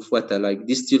salinity of water, like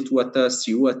distilled water,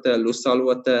 seawater, low salt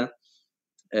water,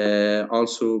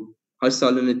 also high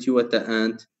salinity water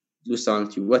and low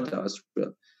salinity water as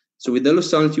well. So with the low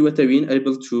salinity water, we're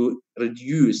able to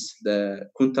reduce the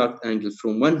contact angle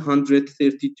from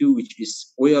 132, which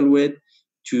is oil weight,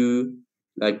 to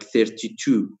like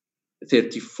 32,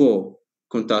 34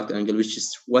 contact angle, which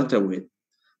is water weight.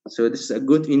 So this is a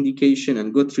good indication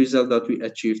and good result that we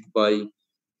achieved by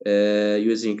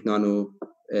using nano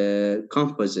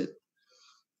composite.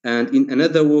 And in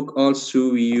another work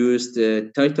also we used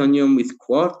titanium with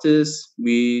quartz.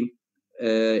 We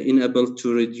enable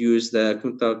to reduce the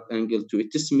contact angle to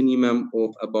its minimum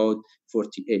of about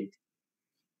 48.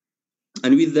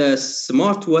 And with the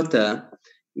smart water,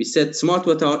 we said smart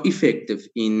water are effective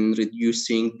in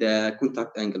reducing the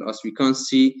contact angle. As we can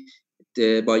see,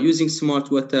 by using smart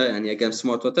water, and again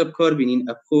smart water بكاربينين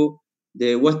أبخو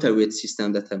the water weight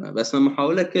system ده تمام. بس ما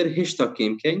محاولة كر هشتا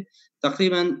كم كين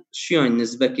تقريبا شو يعني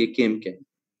نسبة كم كين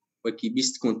وكي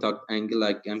بيست contact angle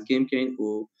like كم كين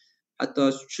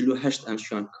وحتى شلو هشت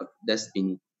أمشان كر دست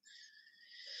بيني.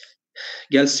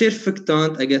 قال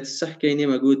surfactant أجت صح كيني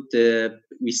ما قلت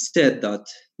we said that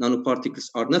nanoparticles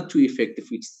are not too effective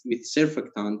with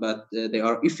surfactant, but they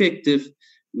are effective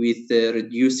with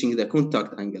reducing the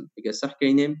contact angle. Because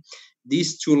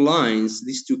these two lines,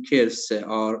 these two curves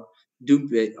are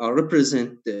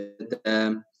represent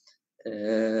the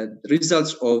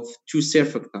results of two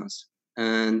surfactants,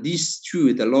 and these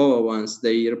two, the lower ones,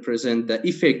 they represent the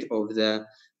effect of the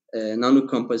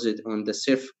nanocomposite on the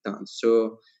surfactant.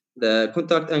 So the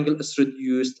contact angle is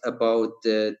reduced about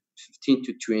 15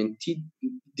 to 20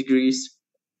 degrees.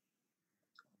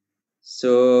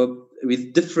 So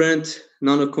with different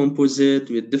nanocomposite,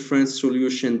 with different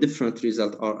solution, different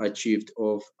results are achieved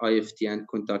of IFT and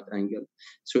contact angle.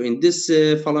 So in this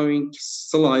following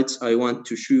slides, I want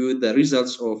to show you the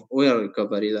results of oil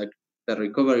recovery, like the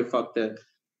recovery factor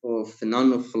of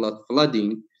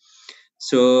nano-flooding.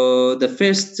 So the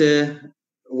first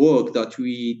work that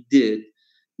we did,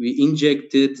 we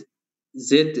injected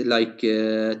Z like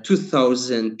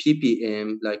 2000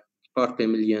 ppm, like part per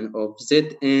million of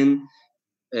Zn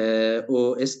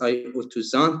or SiO2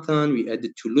 xanthan. We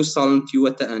added to low salinity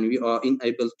water, and we are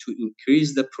able to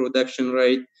increase the production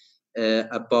rate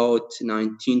about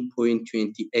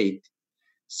 19.28.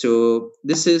 So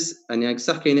this is يعني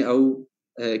صح كيني أو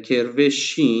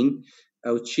كيرفيشين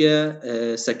أو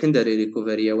تشيا secondary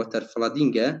recovery water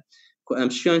flooding كو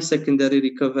أمشيان secondary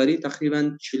recovery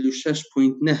تقريبا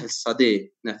 6.9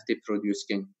 صدى نفتي produce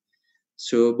كين.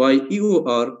 So by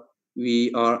EOR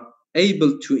we are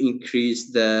able to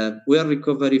increase the well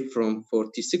recovery from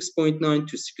 46.9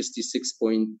 to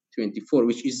 66.24,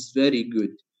 which is very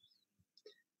good.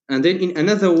 And then in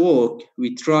another work,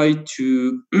 we try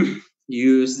to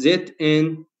use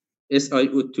Zn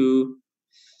SiO2.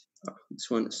 This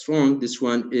one is strong. This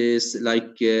one is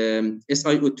like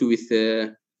SiO2 with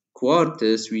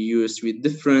quartz. We use with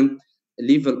different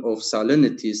level of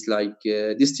salinities, like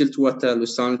distilled water, low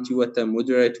salinity water,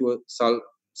 moderate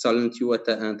salinity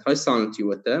water, and high salinity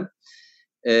water.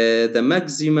 The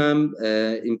maximum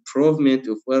improvement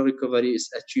of oil recovery is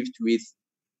achieved with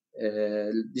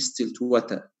distilled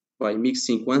water by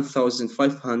mixing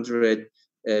 1,500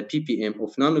 ppm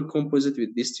of nanocomposite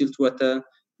with distilled water.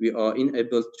 We are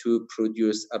able to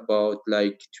produce about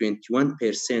like 21%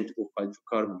 of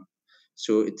hydrocarbon.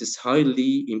 So it is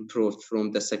highly improved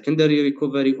from the secondary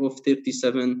recovery of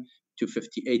 37 to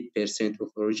 58% of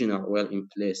original oil in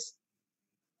place.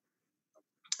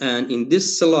 And in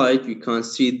this slide, you can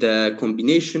see the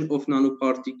combination of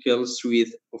nanoparticles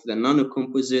of the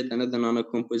nanocomposite, another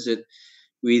nanocomposite,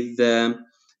 with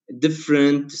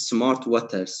different smart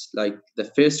waters. Like the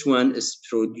first one is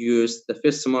produced, the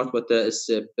first smart water is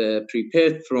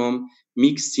prepared from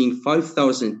mixing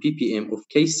 5,000 ppm of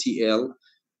KCl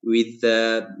with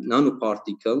the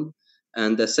nanoparticle.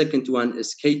 And the second one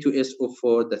is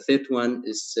K2SO4. The third one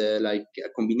is like a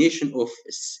combination of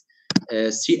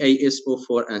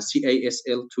CaSO4 and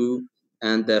CaSL2.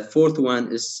 And the fourth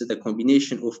one is the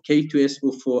combination of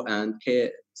K2SO4 and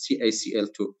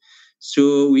CaCl2.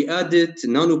 So we added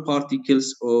nanoparticles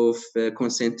of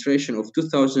concentration of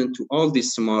 2,000 to all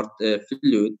this smart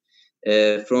fluid.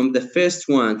 From the first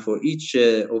one, for each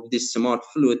of this smart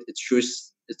fluid, it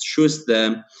shows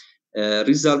the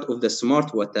result of the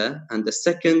smart water, and the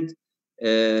second,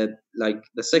 like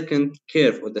the second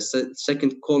curve or the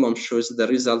second column shows the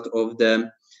result of the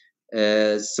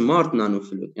smart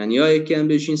nanofluid. يعني يا كان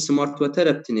بيجين smart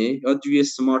water بتني يا دوية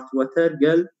smart water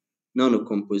قال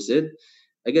nanocomposite.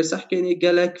 اگر صح كاني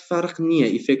قالك فرق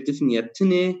نية effective نية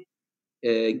بتني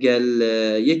قال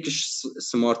يكش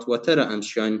سمارت واتر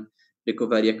امشان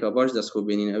ريكوفر يكا باش داس خو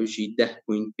بينين او جي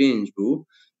 10.5 بو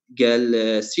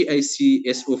قال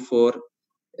CaCSO4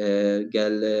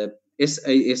 قال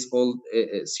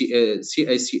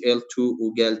CaCl2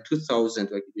 وقال 2000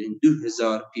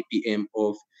 2000 ppm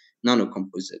of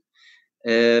nanocomposite.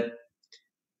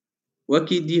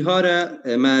 وكي دي هارا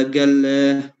ما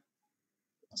قال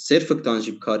سيرفكتان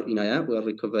جيب كار إنايا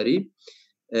والريكوفري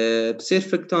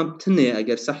سيرفكتان بتني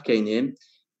أجر صح كيني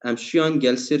أمشيان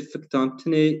قال سيرفكتان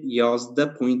بتني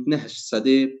 11.9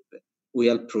 صدي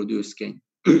ويا البروديوس كين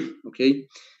أوكي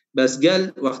بس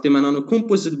قال وقت ما نانو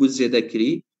كومبوزيت بود زيادة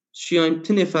كري شيان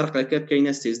بتني فرق لك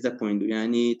كينا 6.2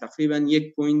 يعني تقريبا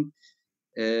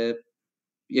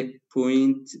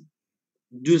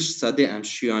 1.2 صدي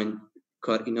أمشيان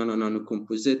كار إنانا نانو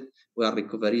كومبوزيت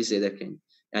والريكوفري زيادة كين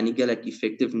يعني قالك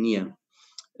effective نية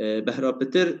بهرا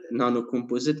بتر نانو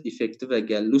كومبوزيت effective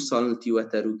قال لو salinity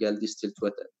water وقال distilled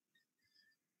water.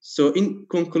 So in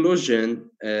conclusion,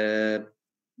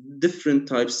 different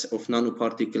types of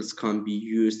nanoparticles can be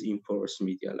used in porous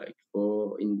media, like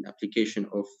for in application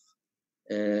of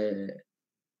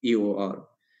EOR.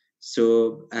 So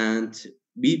and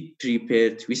we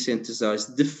prepared, we synthesized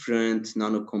different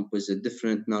nanocomposite,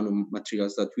 different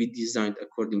nanomaterials that we designed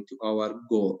according to our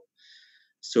goal.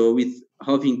 So with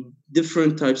having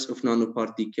different types of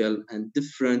nanoparticle and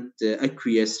different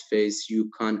aqueous phase, you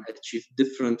can achieve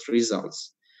different results.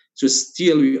 So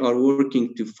still we are working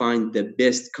to find the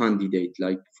best candidate,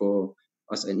 like for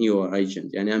as an EOR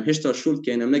agent. يعني هم هشتا شول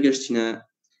كأننا نجرشنا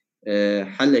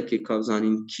حلقة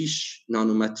كابزانين كيش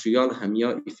نانوماتريال هم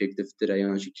يا effective ترى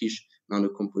يعني كيش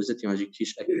نانوكومبوزيت يعني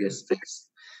كيش aqueous phase.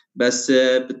 بس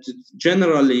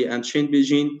generally and chain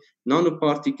بيجين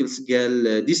nanoparticles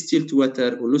قال distilled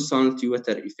water و low salinity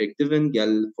water effective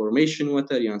قال formation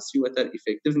water يعني sea water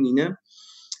effective نينا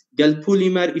قال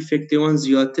polymer effective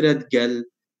زيادة قال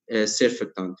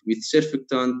surfactant. With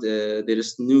surfactant there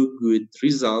is no good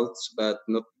results but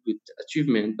not good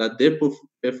achievement, but their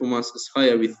performance is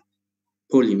higher with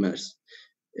polymers.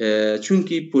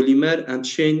 چونكي polymer and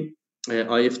chain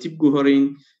IFT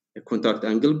بجوهرين contact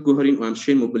angle بجوهرين و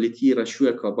همشين mobility ratio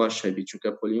كباش هبي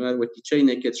چونكا polymer وكي chain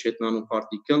نكت شيت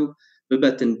nanoparticle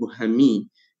ببتن بهمي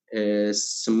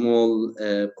small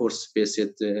pore space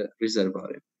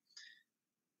reservoir.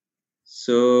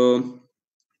 So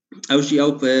أوشي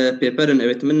أو بيبرن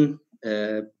أبيت من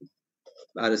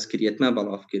عرض كريت ما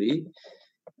بلاف كري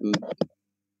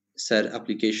سر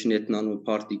application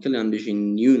nanoparticle يعني بيجي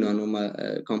new nano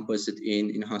composite in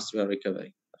enhanced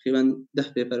recovery. تقريبا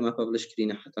 10 بيبر ما publish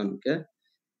كرينا حتى نكه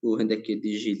وهندك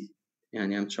ديجيل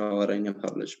يعني هم شاورين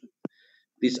publish.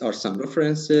 These are some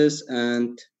references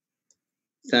and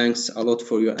thanks a lot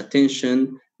for your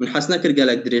attention. من حسنا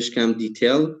كرجالك دريش كام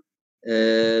detail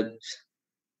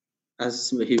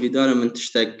از هی داره من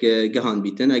تشتاق جهان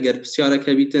بيتن اگر بسیاره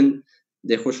که بیتن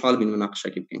ده خوشحال بین مناقشه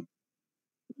که بکن.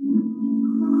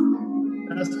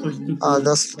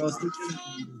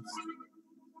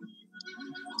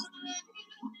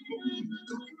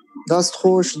 دست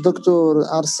خوش دکتر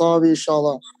ارصابی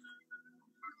انشاءالله.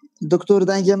 دکتر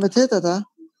دنگه متته تا؟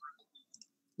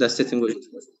 دستتون گوشت.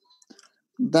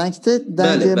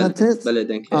 دنگه متت؟ بله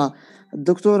دنگه.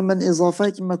 دکتر من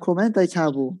اضافه که من کومنت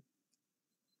کابو.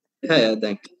 هيا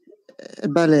دنگ.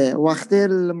 بله وقتی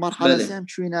المرحله بله. سیم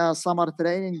چوینه سامر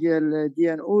ترینینگ دی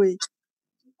ان اوی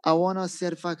اوانا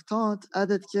سرفاکتانت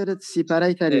عدد کرد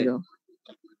سیپری تریدو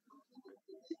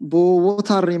بو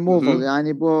ووتر ریموفل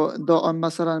يعني بو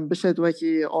مثلا بشد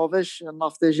وكي اوفش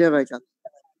نفط جيفكت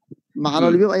معناه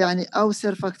اللي بيبقى يعني او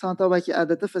سيرفاكتانت او باكي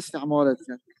اديتيف استعمالات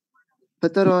كان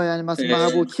بترى يعني مثلا ما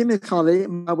ابو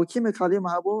كيميكالي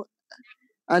ما ابو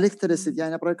الكتريسيتي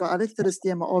يعني بريكو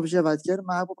الكتريسيتي ما اوبجي باتكر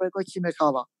ما ابو بريكو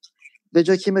كيميكالا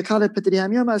بجا كيميكال بتري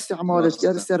هميا ما استعمالات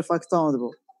كان سيرفاكتانت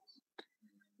بو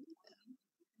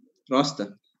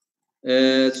راسته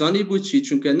زاني بوتشي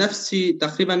چونکە نفسي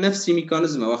تقريبا نفسي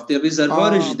ميكانيزم وقت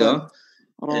الريزرفوار جدا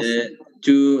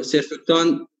تو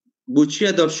سيرفكتان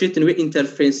بوتشي دابشيتن و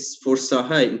انترفيس فورسا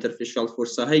هاي انترفيشال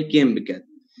فورسا هاي جيم بكت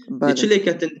ديشلي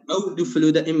كاتن او دو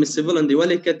فلودا ام سيفل اند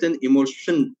ولا كاتن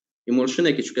ايموشن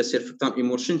كي چونکە سيرفكتان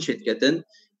ايموشن شيت كاتن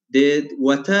دي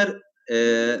واتر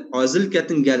عازل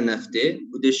كاتن قال نفته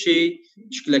وده شيء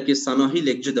شكلك صناهي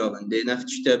لك جدا دي نفت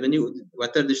شتابني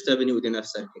واتر دشتابني ودي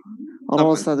نفسك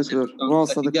راسا دكتور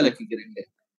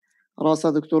راسا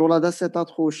دكتور ولا دست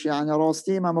تخوش يعني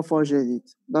راستي ما مفاجئ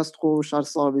ديت دست خوش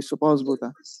عصابي سپاس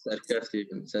بوده سركفتي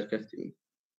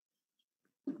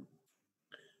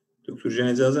دكتور جان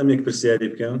اجازه یک پرسیاری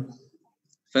بکەم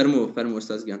فرمو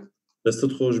استاذ جان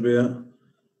دەستت خۆش بێ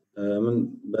من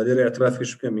بادێر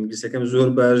اعترافیش بکەم ئینگلیسیەکەم زۆر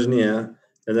باش نییە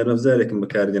لە دەرمەڤزارێکم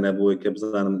بەکاردێنا بۆی کە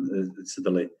بزانم چ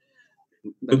دەڵێ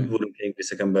ببوورم کە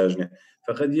ئینگلیسیەکەم باش نییە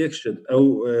فقط یەک شت ئەو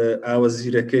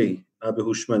ئاوەزیرەکەی ئابێ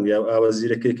هوشمەند یا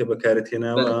ئاوەزیرەکەی کە بەکارت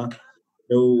هێناوە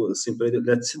لەو سیمپلی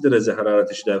لە چ دەرەجە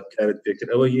حرارەتیشدا بەکارت پێکرد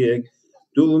ئەوە یەک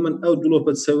دوو من ئەو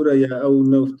دڵۆپەت سەورە یا ئەو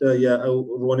نەوتە یا ئەو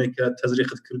ڕۆنێکە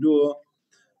تەزریقت کردووە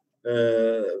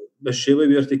بە شێوەی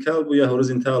ڤێرتیکال بوو یا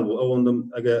هۆریزۆنتال بوو ئەوەندەم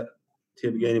ئەگە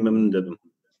تێبگەینی مەمنون دەبم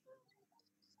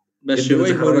بە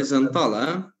شێوەی هۆریزۆنتاڵە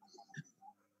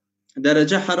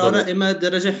دەرەجە حرارە ئێمە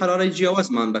دەرەجەی حرارەی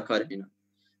جیاوازمان بەکارهێنا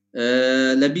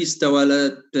لە 20ەوە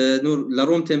لە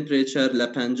ڕۆم تمپرێچەر لە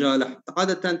 50 لە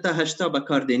عادەتەن تا 80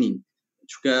 بەکاردێنین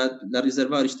چونکە لە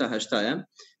ریزەرڤاریش تا 80ە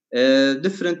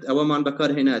different ئەوەمان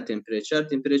بەکارهێنا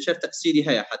تمپرێچەر تەسیری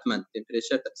هەیە حتمەن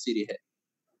تمپرێچەر تەسیری هەیە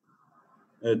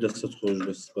دەستت خۆش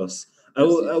بە سپاس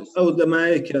ئەو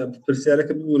دەمایە کە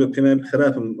پرسیارەکە ببوورە پێمان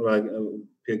خراپم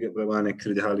ڕێوانێک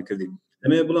کردی حاڵی کردی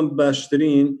ئەمێ بڵم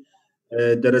باشترین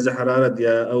دەرەجە حرارەت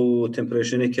یا ئەو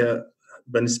تمپرێشنێ کە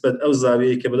بەنسبەت ئەو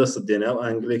زاویەی کە بەدەستت دێنا ئەو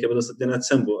ئانگلەی کە بەدەستت دێنا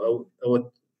چەند بوو ئەوە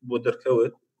بۆ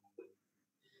دەرکەوت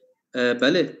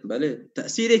بەڵێ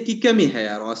تەسیرێکی کەمی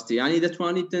هەیە ڕاستی ینی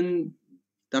دەتوانیتن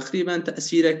تقریبا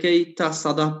تەسیرەکەی تا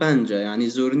 150 ینی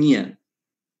زۆر نییە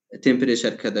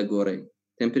تمپرێچەر کە دەگۆڕی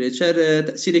تمپرێچەر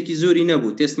تەسیرێکی زۆری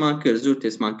نەبوو تێسمان کرد زۆر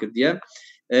تێسمان کردیە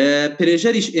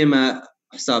پرێژەریش ئێمە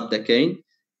حساب دەکەین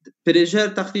پرێژەر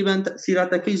تقریبا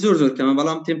تەسیراتەکەی زۆر کەمە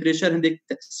بەڵام تمپرێچەر هەندێک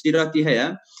تەسیراتی هەیە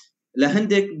لە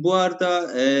هەندێک بواردا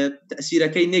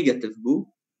تەسیرەکەی نێگەتیڤ بوو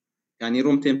ینی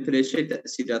ڕۆم تمپرێچەر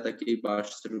تەسیراتەکەی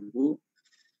باشتر بوو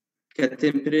کە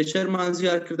تمپرێچەرمان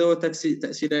زیاد کردەوە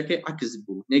تەسیرەکەی عکس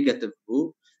بوو نێگەتیڤ بوو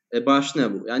باش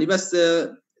نەبوو ینی بەس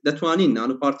دەتوانین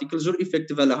نانو پارتیکل زۆر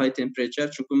ئیفکتیڤە لە های تمپرێچەر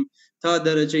چونکم تا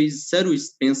دەرەجەی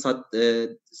 500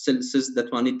 سلسیوس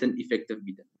دەتوانیتن ئیفکتیڤ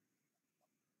بیدەن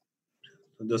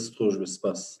دەست خۆش بە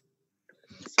سپاس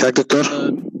کاک دکتۆر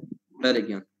بەڵێ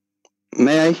گیان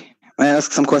May I ask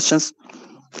some questions?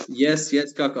 Yes,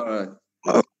 Kaka.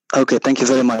 Okay, thank you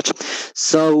very much.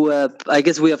 So I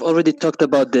guess we have already talked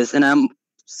about this, and I'm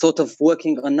sort of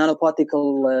working on nanoparticle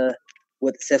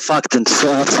with surfactants. So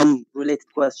I have some related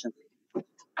questions.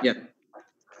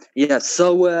 Yeah. So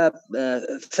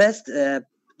first,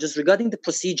 just regarding the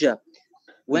procedure,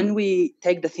 when we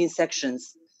take the thin sections,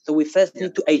 so we first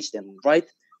need to age them, right?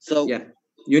 So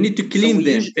you need to clean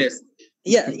them first.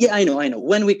 Yeah, I know.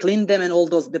 When we clean them and all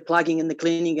those, the plugging and the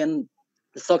cleaning and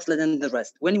the soxlet and the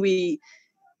rest, when we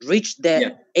reach the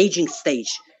aging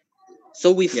stage, so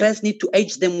we first need to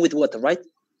age them with water, right?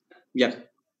 Yeah.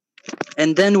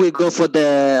 And then we go for the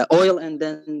oil, and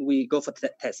then we go for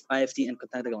the test, IFT and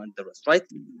contact and the rest, right?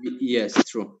 Yes,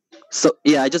 true. So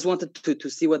I just wanted to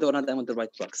see whether or not I'm on the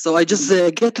right track. So I just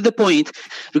get to the point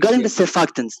regarding the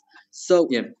surfactants. So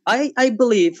I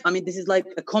believe, I mean, this is like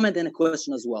a comment and a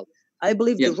question as well. I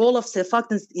believe the role of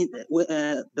surfactants,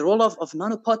 the role of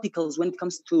nanoparticles when it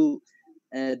comes to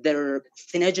their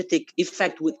synergetic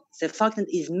effect with surfactant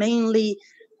is mainly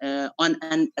on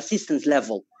an assistance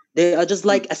level. They are just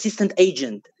like assistant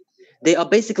agent. They are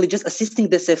basically just assisting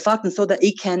the surfactant so that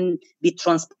it can be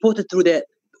transported through the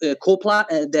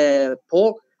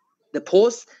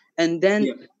pores, and then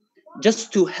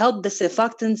just to help the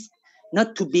surfactants not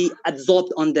to be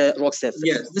absorbed on the rock surface.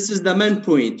 Yes, this is the main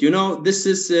point. This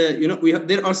is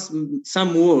there are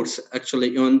some works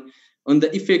actually on the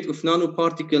effect of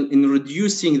nanoparticle in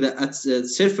reducing the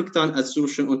surfactant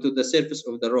adsorption onto the surface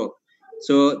of the rock.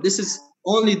 So this is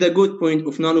only the good point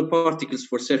of nanoparticles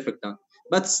for surfactant.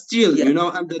 But still,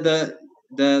 under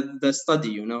the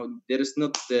study, there is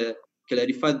not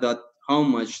clarify that how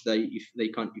much they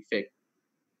can affect.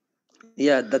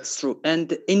 Yeah, that's true.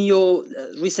 And in your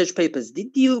research papers,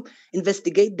 did you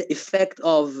investigate the effect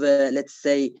of, let's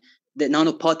say, the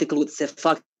nanoparticle with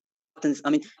surfactants? I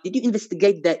mean, did you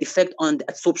investigate the effect on the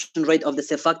absorption rate of the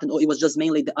surfactant, or it was just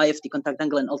mainly the IFT contact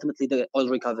angle and ultimately the oil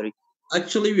recovery?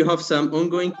 Actually, we have some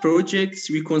ongoing projects.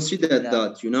 We considered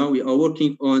that, we are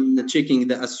working on checking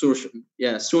the absorption.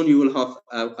 Yeah, soon you will have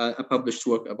a published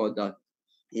work about that.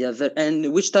 Yeah,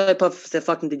 and which type of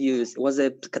surfactant did you use? Was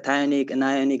it cationic,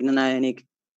 anionic, non-ionic?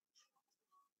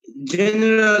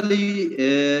 Generally,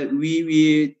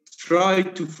 we try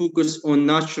to focus on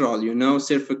natural,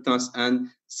 surfactants and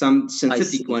some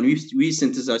synthetic one we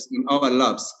synthesize in our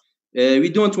labs. We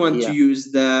don't want to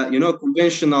use the,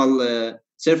 conventional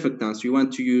surfactants. We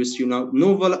want to use,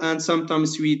 novel, and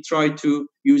sometimes we try to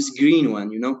use green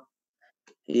one,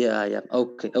 Yeah.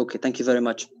 Okay. Thank you very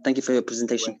much. Thank you for your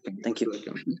presentation. Thank you.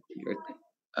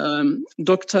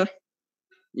 Doctor.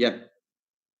 Yeah.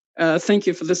 Thank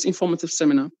you for this informative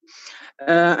seminar.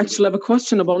 Actually, I have a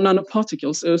question about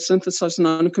nanoparticles, synthesized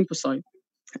nanocomposite.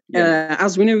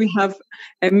 As we know, we have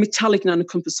metallic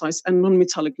nanocomposites and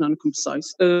non-metallic nanocomposites,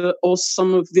 or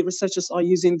some of the researchers are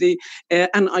using the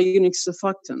anionic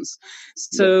surfactants.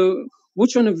 So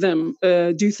which one of them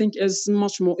do you think is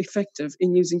much more effective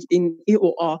in using in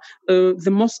EOR,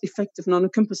 the most effective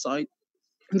nanocomposite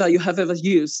that you have ever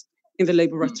used in the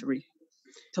laboratory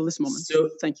till this moment? So,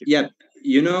 thank you. Yeah,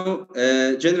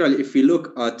 generally, if we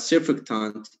look at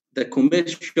surfactant, the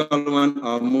commercial one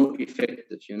are more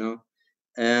effective,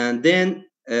 And then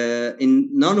in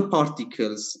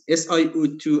nanoparticles,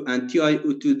 SiO2 and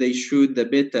TiO2, they showed the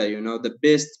better, the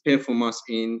best performance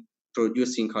in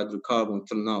producing hydrocarbon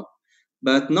till now.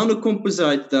 But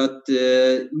nanocomposite that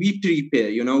we prepare,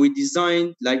 we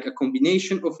designed like a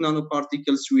combination of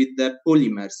nanoparticles with the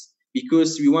polymers,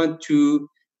 because we want to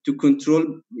control,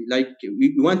 like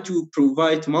we want to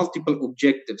provide multiple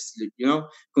objectives,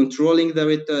 controlling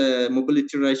the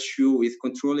mobility ratio with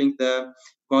controlling the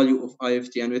value of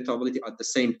IFT and wettability at the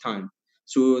same time.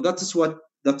 So that's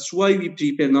why we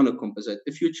prepare nanocomposite.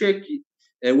 If you check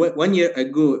 1 year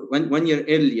ago, one year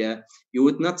earlier, you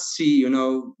would not see,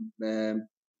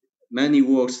 many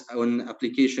works on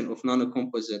application of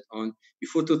nanocomposite.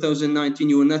 Before 2019,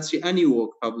 you will not see any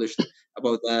work published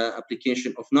about the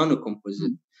application of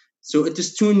nanocomposite. So it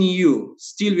is too new.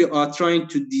 Still, we are trying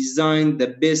to design the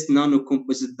best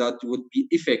nanocomposite that would be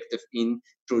effective in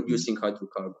producing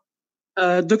hydrocarbon.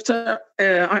 Doctor,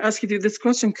 I asked you this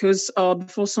question because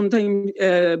before some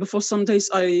days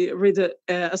I read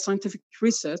a scientific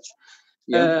research.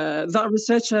 That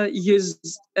researcher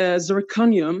used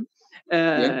zirconium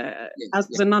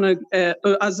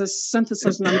as a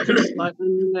synthesized nanocomposite,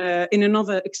 and in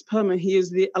another experiment he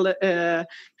used the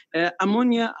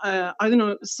ammonia. I don't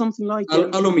know, something like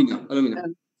alumina.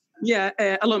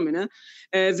 Alumina.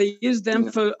 They use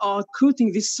them for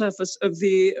coating the surface of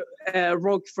the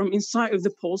rock from inside of the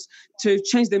pores to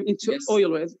change them into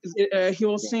oil. He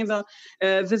was saying that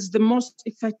this is the most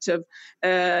effective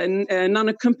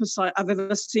nanocomposite I've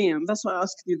ever seen. That's why I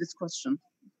asked you this question.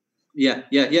 Yeah.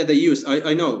 They use.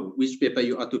 I know which paper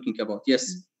you are talking about. Yes,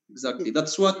 exactly.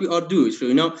 That's what we are doing.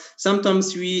 So,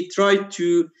 sometimes we try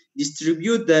to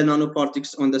distribute the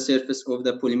nanoparticles on the surface of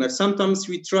the polymer. Sometimes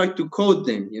we try to coat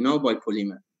them, by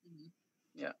polymer.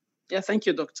 Yeah. Thank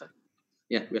you, Doctor.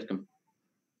 Yeah, welcome.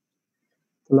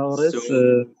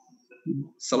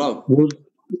 سلام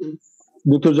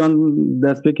دکتر جان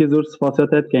دست به که زور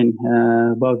صفاتت کن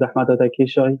با زحمتات کی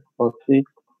شای خاصی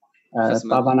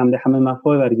طبعا هم همه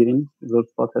مفاهیم برگیریم زور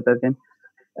صفاتت کن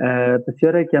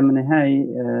بسیار کم نهایی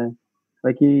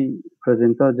وکی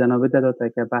پرزنتا جنابه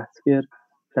داده که بحث کرد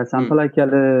تسامپل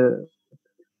کل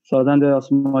سازن در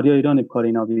آسماری ایران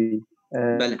بکاری نابی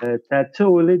تا چه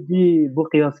ولدی بو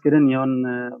قیاس کردن یان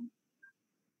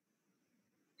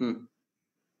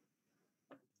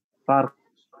فرق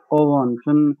آوان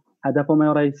چون هدف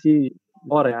ما رئیسی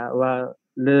باره و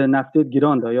لنفتیت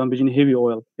گیران ده یان بجین هیوی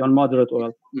اویل یان مادرات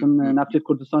اویل چون نفتیت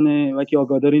کردستان وکی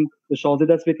آگاه دارین به 16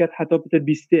 دست بکرد حتی بتر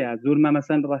 20 از زور ما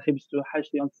مثلا رخی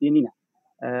 28 یان 30 نه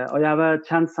آیا و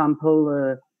چند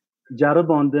سامپل جرب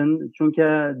باندن چون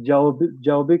که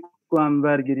جوابی کوام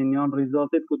ورگرین یان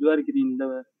ریزالتت کد ورگرین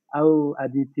او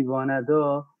ادیتیوانه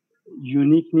دا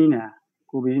یونیک نینه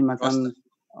کو بجین مثلا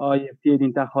آیفتی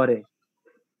دین تخاره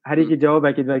هر یک جواب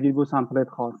اکید ورگیر بو سامپلت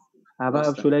خاص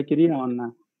هوا شوله کری آن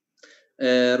نه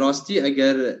راستی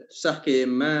اگر صح که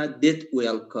ما دیت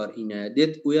اویل کار اینه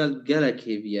دیت اویل گلک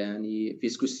هیوی یعنی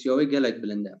فیسکوسیاوی گلک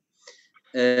بلنده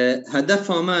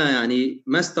هدف ما يعني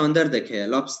ما ستاندرد که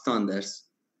لاب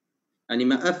ستاندرز يعني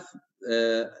ما اف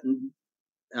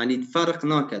يعني فرق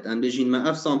ناكد ام بيجين ما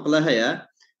اف سامبل هيا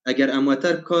اگر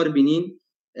امواتر كار بينين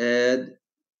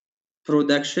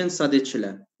برودكشن صدي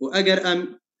چلا و اگر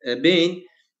ام بين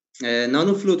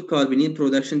نانو فلوت كار بينين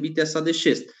برودكشن بيتا صدي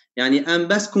شست يعني ام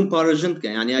بس كومباريزن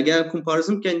كان يعني اگر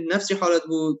كومباريزن كان نفسي حالت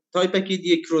بو تايب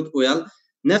اكيد كرود اويل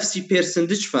نفسي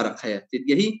بيرسنتج فرق هيا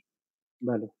تدقهي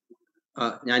بله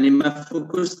يعني ما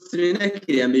فوكسترينا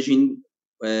كي يعني بيجين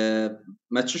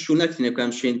ما تشوفوا نكتنا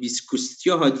كم شيء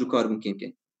بيسكوستيا هيدروكربون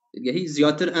كان هي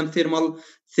زيادة ام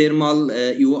ثيرمال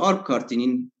يو ار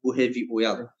كارتينين بو هيفي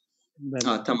اويل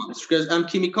تمام شكرا ام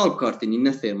كيميكال كارتينين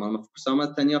نه ثيرمال ما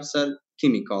فوكسامات ثانيه بصير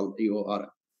كيميكال يو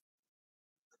ار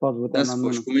بس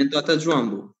خوش كومنتات جوان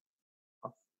بو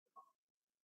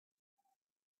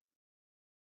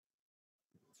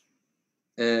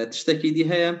تشتكي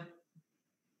دي هي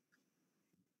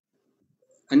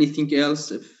anything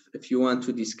else if you want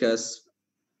to discuss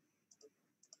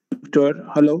Doctor,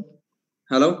 hello.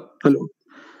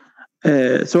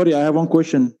 Sorry, I have one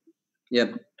question. Yep.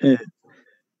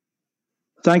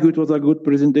 Thank you. It was a good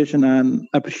presentation and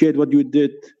appreciate what you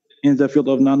did in the field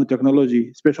of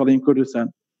nanotechnology, especially in Kurdistan.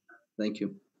 Thank you.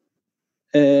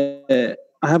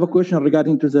 I have a question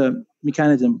regarding to the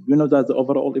mechanism. You know that the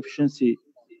overall efficiency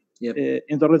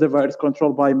in the reservoir is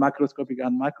controlled by macroscopic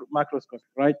and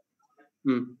macroscopic, right?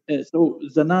 So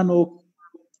the nano,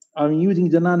 using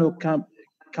the nano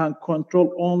can control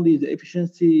only the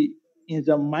efficiency in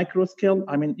the micro scale,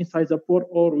 inside the pore,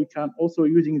 or we can also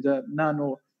using the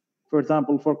nano, for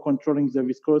example, for controlling the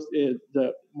viscosity, the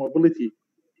mobility.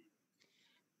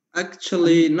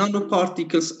 Actually,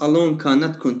 nanoparticles alone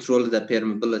cannot control the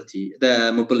permeability,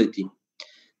 the mobility.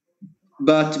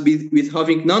 But with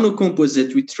having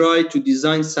nanocomposite, we try to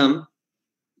design some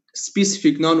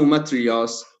specific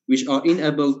nanomaterials which are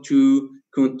able to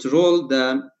control the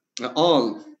all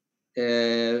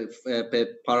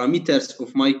parameters of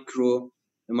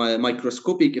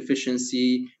microscopic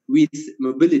efficiency with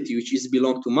mobility, which is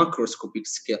belong to macroscopic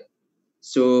scale.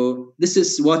 So this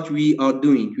is what we are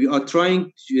doing. We are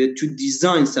trying to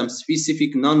design some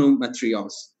specific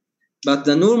nanomaterials. But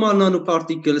the normal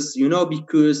nanoparticles,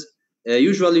 because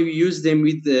usually we use them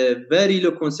with very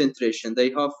low concentration, they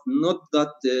have not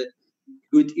that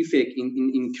good effect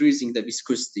in increasing the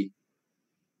viscosity.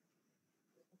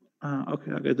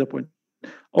 Okay, I get the point.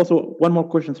 Also, one more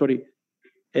question, sorry.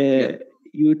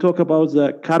 You talk about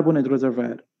the carbonate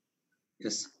reservoir.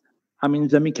 Yes.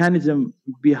 The mechanism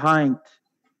behind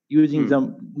using the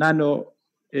nano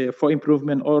for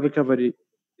improvement or recovery.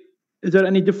 Is there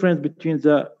any difference between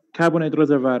the carbonate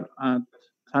reservoir and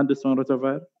sandstone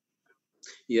reservoir?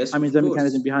 Yes, the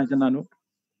mechanism behind the nano.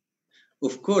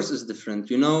 Of course, it's different.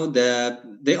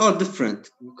 They are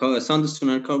different. Sandstone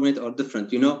and carbonate are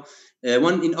different.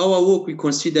 One in our work we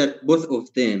consider both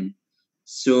of them.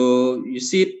 So you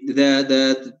see,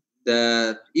 the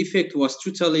effect was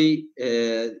totally,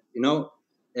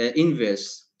 inverse,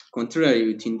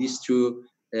 contrary between these two,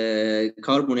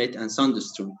 carbonate and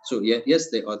sandstone. So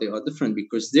yes, they are different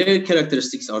because their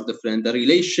characteristics are different. The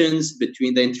relations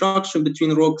between the interaction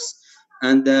between rocks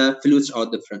and the fluids are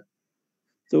different.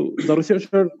 So the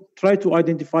researcher tried to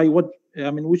identify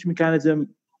which mechanism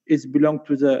is belong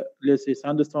to the, let's say,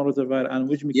 sandstone reservoir and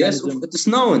which mechanism. Yes, it's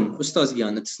known, Ustaz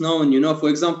Gian. It's known. For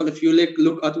example, if you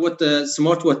look at what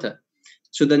smart water.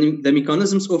 So the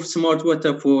mechanisms of smart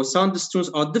water for sandstones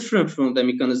are different from the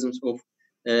mechanisms of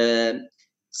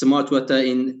smart water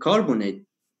in carbonate.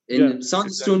 In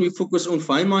sandstone, we focus on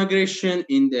fine migration.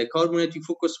 In the carbonate, we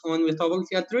focus on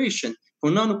metabolite alteration. For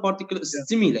nanoparticle, it's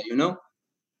similar,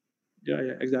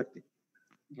 Yeah, exactly.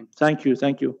 Thank you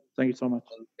so much.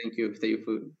 Thank you for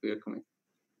your comment.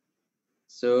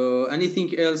 So anything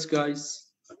else, guys?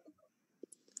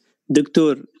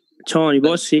 دكتور چانی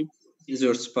باشی؟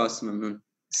 زور سپاس ممنون.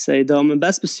 سیدا من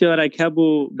بس بسیارک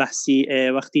هبو بحثی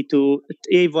وقتی تو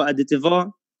ایوا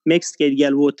ادیتیوا میکس که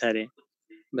دیگل ووتره.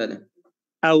 بله.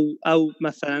 او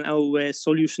مثلا او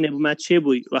سولوشن بومد چه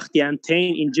بوی وقتی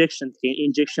انتین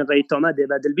اینجکشن ریت آمده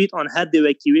بدل بیت آن حد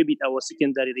وکیوی بیت او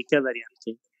سکندری ریکوری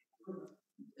انتین.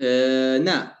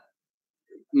 نه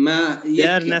ما یک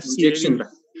انجکشن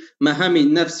ما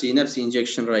همین نفسی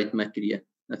انجکشن رایت مکریه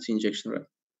نفسی انجکشن رایت.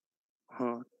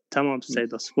 تمام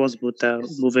سیدا سپاس بود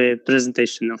بوی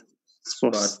پرزنتیشن نه.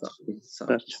 سپاس.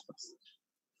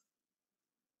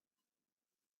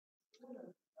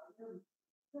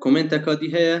 Comment akadi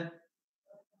hai?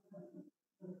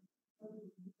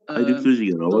 Hi, Dr.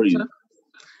 Jagar. How are you?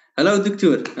 Hello,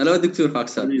 Dr.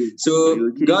 Haksar. So,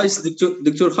 guys,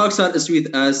 Dr. Haksar is with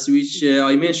us, which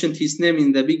I mentioned his name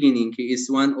in the beginning. He is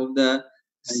one of the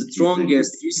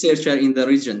strongest researcher in the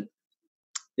region.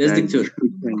 Yes, Doctor.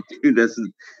 Thank you.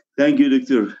 Thank you,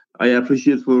 Doctor. I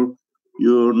appreciate for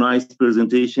your nice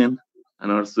presentation,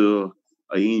 and also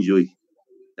I enjoy.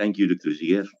 Thank you, Dr.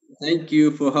 Jagar. Thank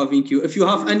you for having you. If you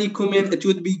have any comment, it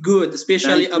would be good,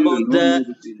 especially about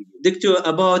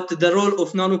the role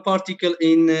of nanoparticle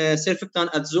in surfactant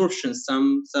adsorption.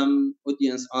 Some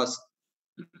audience asked.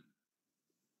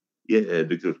 Yeah,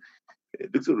 Doctor.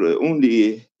 Doctor,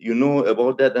 only you know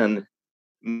about that, and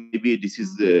maybe this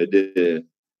is the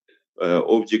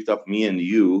object of me and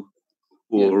you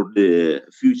for the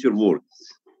future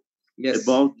works. Yes.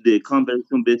 About the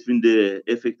comparison between the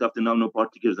effect of the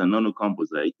nanoparticles and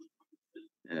nanocomposite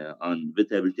on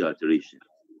wettability alteration.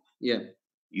 Yeah.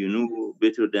 You know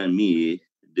better than me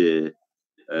the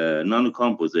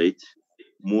nanocomposite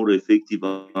more effective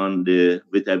on the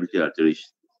wettability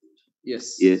alteration.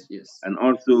 Yes. Yeah. Yes. And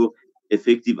also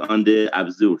effective on the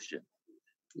absorption.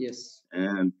 Yes.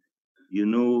 And you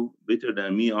know better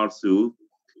than me also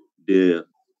the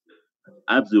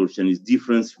absorption is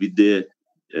different with the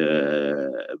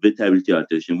wettability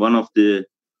alteration. One of the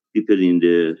people in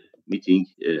the meeting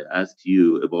asked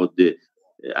you about the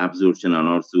absorption and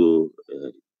also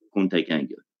contact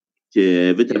angle,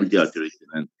 wettability alteration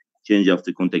and change of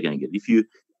the contact angle. If you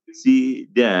see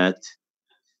that,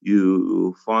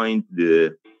 you find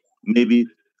the maybe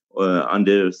on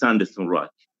the sandstone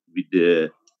rock with the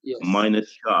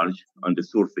minus charge on the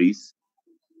surface,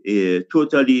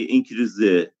 totally increase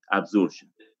the absorption.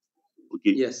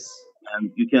 Okay. Yes.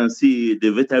 And you can see the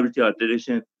wettability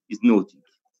alteration is nothing,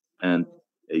 and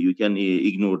you can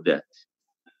ignore that.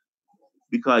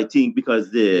 Because I think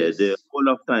the whole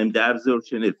of time the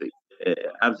absorption effect,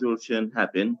 absorption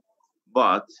happen,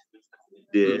 but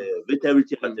the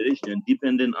wettability alteration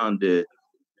dependent on the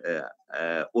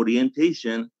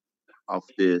orientation of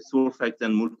the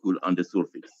surfactant molecule on the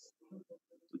surface.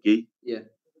 Okay. Yeah.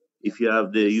 If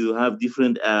you have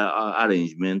different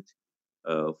arrangement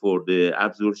for the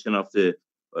absorption of the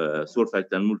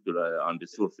surfactant molecule on the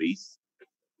surface,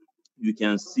 you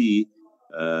can see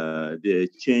the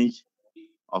change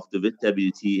of the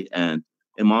wettability and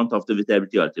amount of the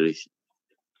wettability alteration.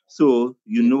 So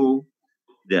you know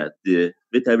that the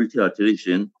wettability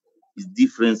alteration is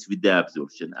different with the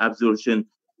absorption. Absorption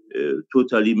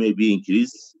totally may be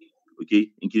increased,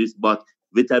 but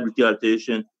wettability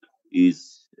alteration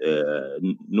is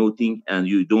nothing, and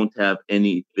you don't have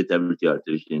any wettability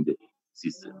alteration in the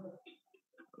system.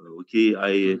 Okay,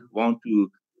 I want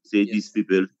to say these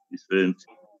people different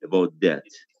about that.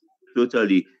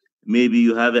 Totally, maybe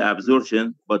you have an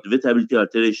absorption, but wettability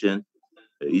alteration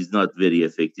is not very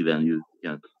effective, and you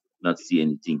can not see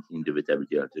anything in the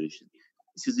wettability alteration.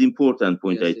 This is important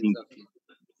point, I think. Exactly.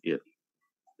 Yeah.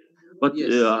 But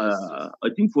I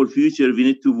think for future we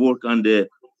need to work on the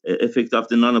effect of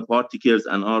the nanoparticles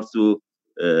and also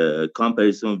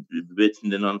comparison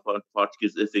between the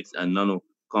nanoparticles effects and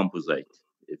nanocomposite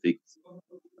effects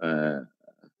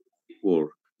for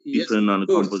different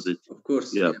nanocomposites. Of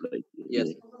course. Yeah, like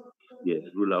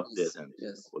rule of that and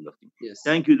all of things.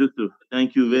 Thank you, Doctor.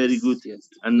 Thank you. Very good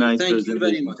and nice presentation. Thank you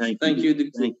very much. Thank you,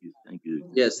 Doctor. Thank you. Thank you.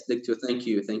 Yes, Doctor. Thank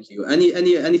you. Thank you.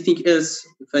 Anything else?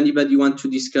 If anybody want to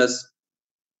discuss.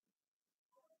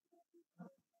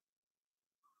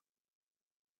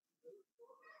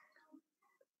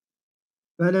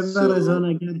 بله برزان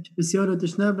اگر بسیار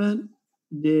تشنبن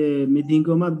ده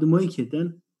میدینگو ما بدموی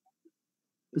کتن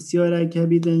بسیار اگه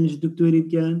بیدنش دکتوری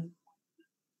بگن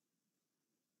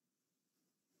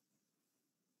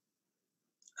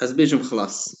از بیشم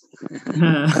خلاص.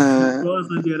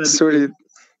 Sorry.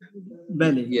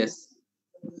 بله. Yes.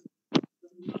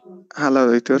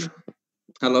 Hello, Doctor.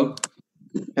 Hello.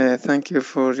 Thank you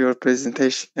for your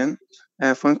presentation. I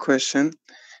have one question.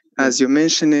 As you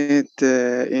mentioned it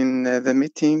in the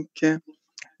meeting, the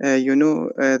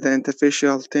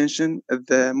interfacial tension,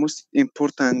 the most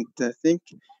important thing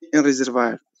in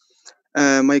reservoir.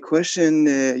 My question,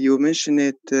 you mentioned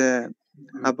it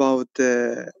about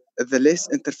the less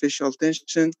interfacial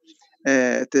tension.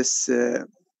 It is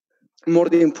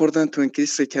more important to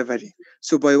increase recovery.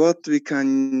 So by what we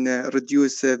can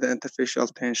reduce the interfacial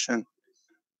tension?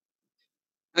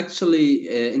 Actually,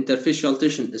 interfacial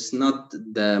tension is not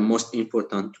the most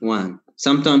important one.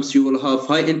 Sometimes you will have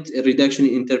high reduction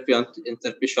in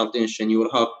interfacial tension. You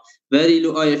will have very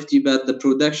low IFT, but the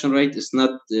production rate is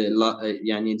not,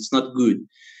 it's not good.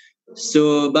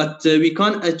 So, but we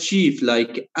can achieve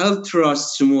like ultra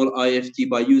small IFT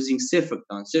by using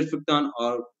surfactant. Surfactant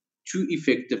are too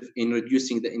effective in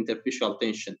reducing the interfacial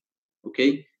tension.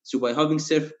 Okay, so by having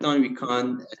surfactant, we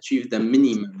can achieve the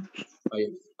minimum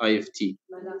IFT.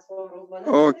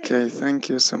 Okay, thank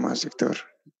you so much, Doctor.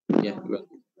 Yeah. Well.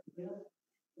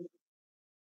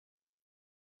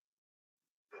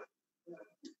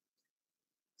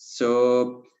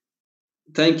 So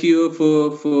thank you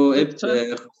for it.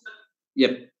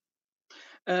 Yep.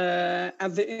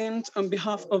 At the end, on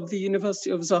behalf of the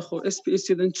University of Zaho, SPE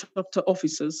Student Chapter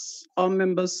officers, our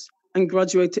members, and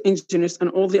graduate engineers, and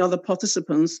all the other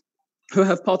participants who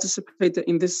have participated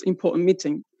in this important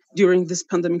meeting during this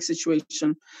pandemic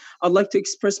situation, I'd like to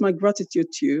express my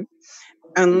gratitude to you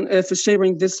and for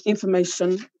sharing this information,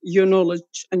 your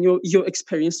knowledge, and your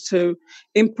experience to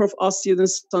improve our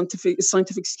students'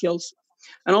 scientific skills,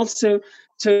 and also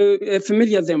to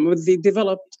familiar them with the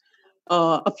developed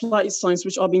applied science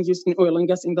which are being used in oil and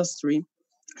gas industry.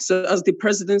 So as the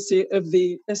presidency of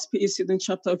the SPE Student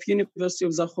Chapter of University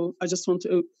of Zaho, I just want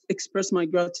to express my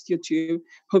gratitude to you.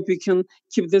 Hope we can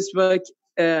keep this work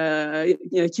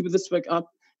up.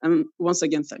 And once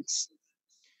again, thanks.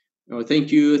 Oh,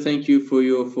 thank you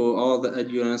for all the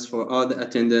adherence, for all the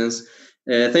attendance.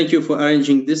 Thank you for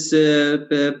arranging this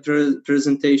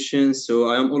presentation. So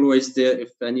I am always there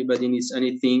if anybody needs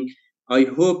anything. I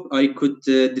hope I could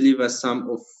deliver some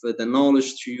of the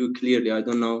knowledge to you clearly. I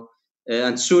don't know,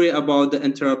 and sorry about the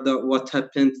interrupt. What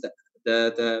happened?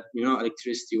 The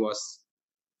electricity was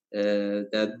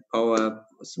that power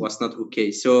was not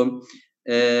okay. So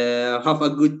have a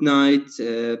good night.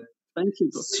 Thank you,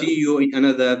 Doctor. See you in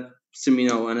another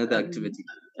seminar or another activity.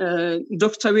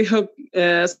 Doctor, we hope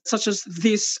such as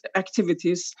these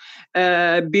activities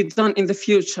be done in the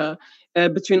future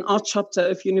between our chapter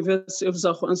of University of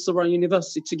Zaho and Sorbonne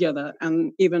University together,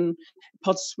 and even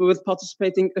with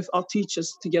participating of our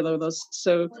teachers together with us.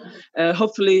 So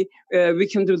hopefully we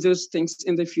can do those things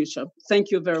in the future.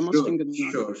 Thank you very much and good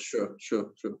night.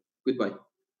 Sure. Goodbye.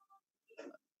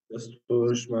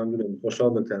 ممنونم. خوشحال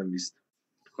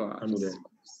بودم.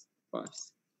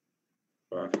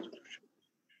 Bye.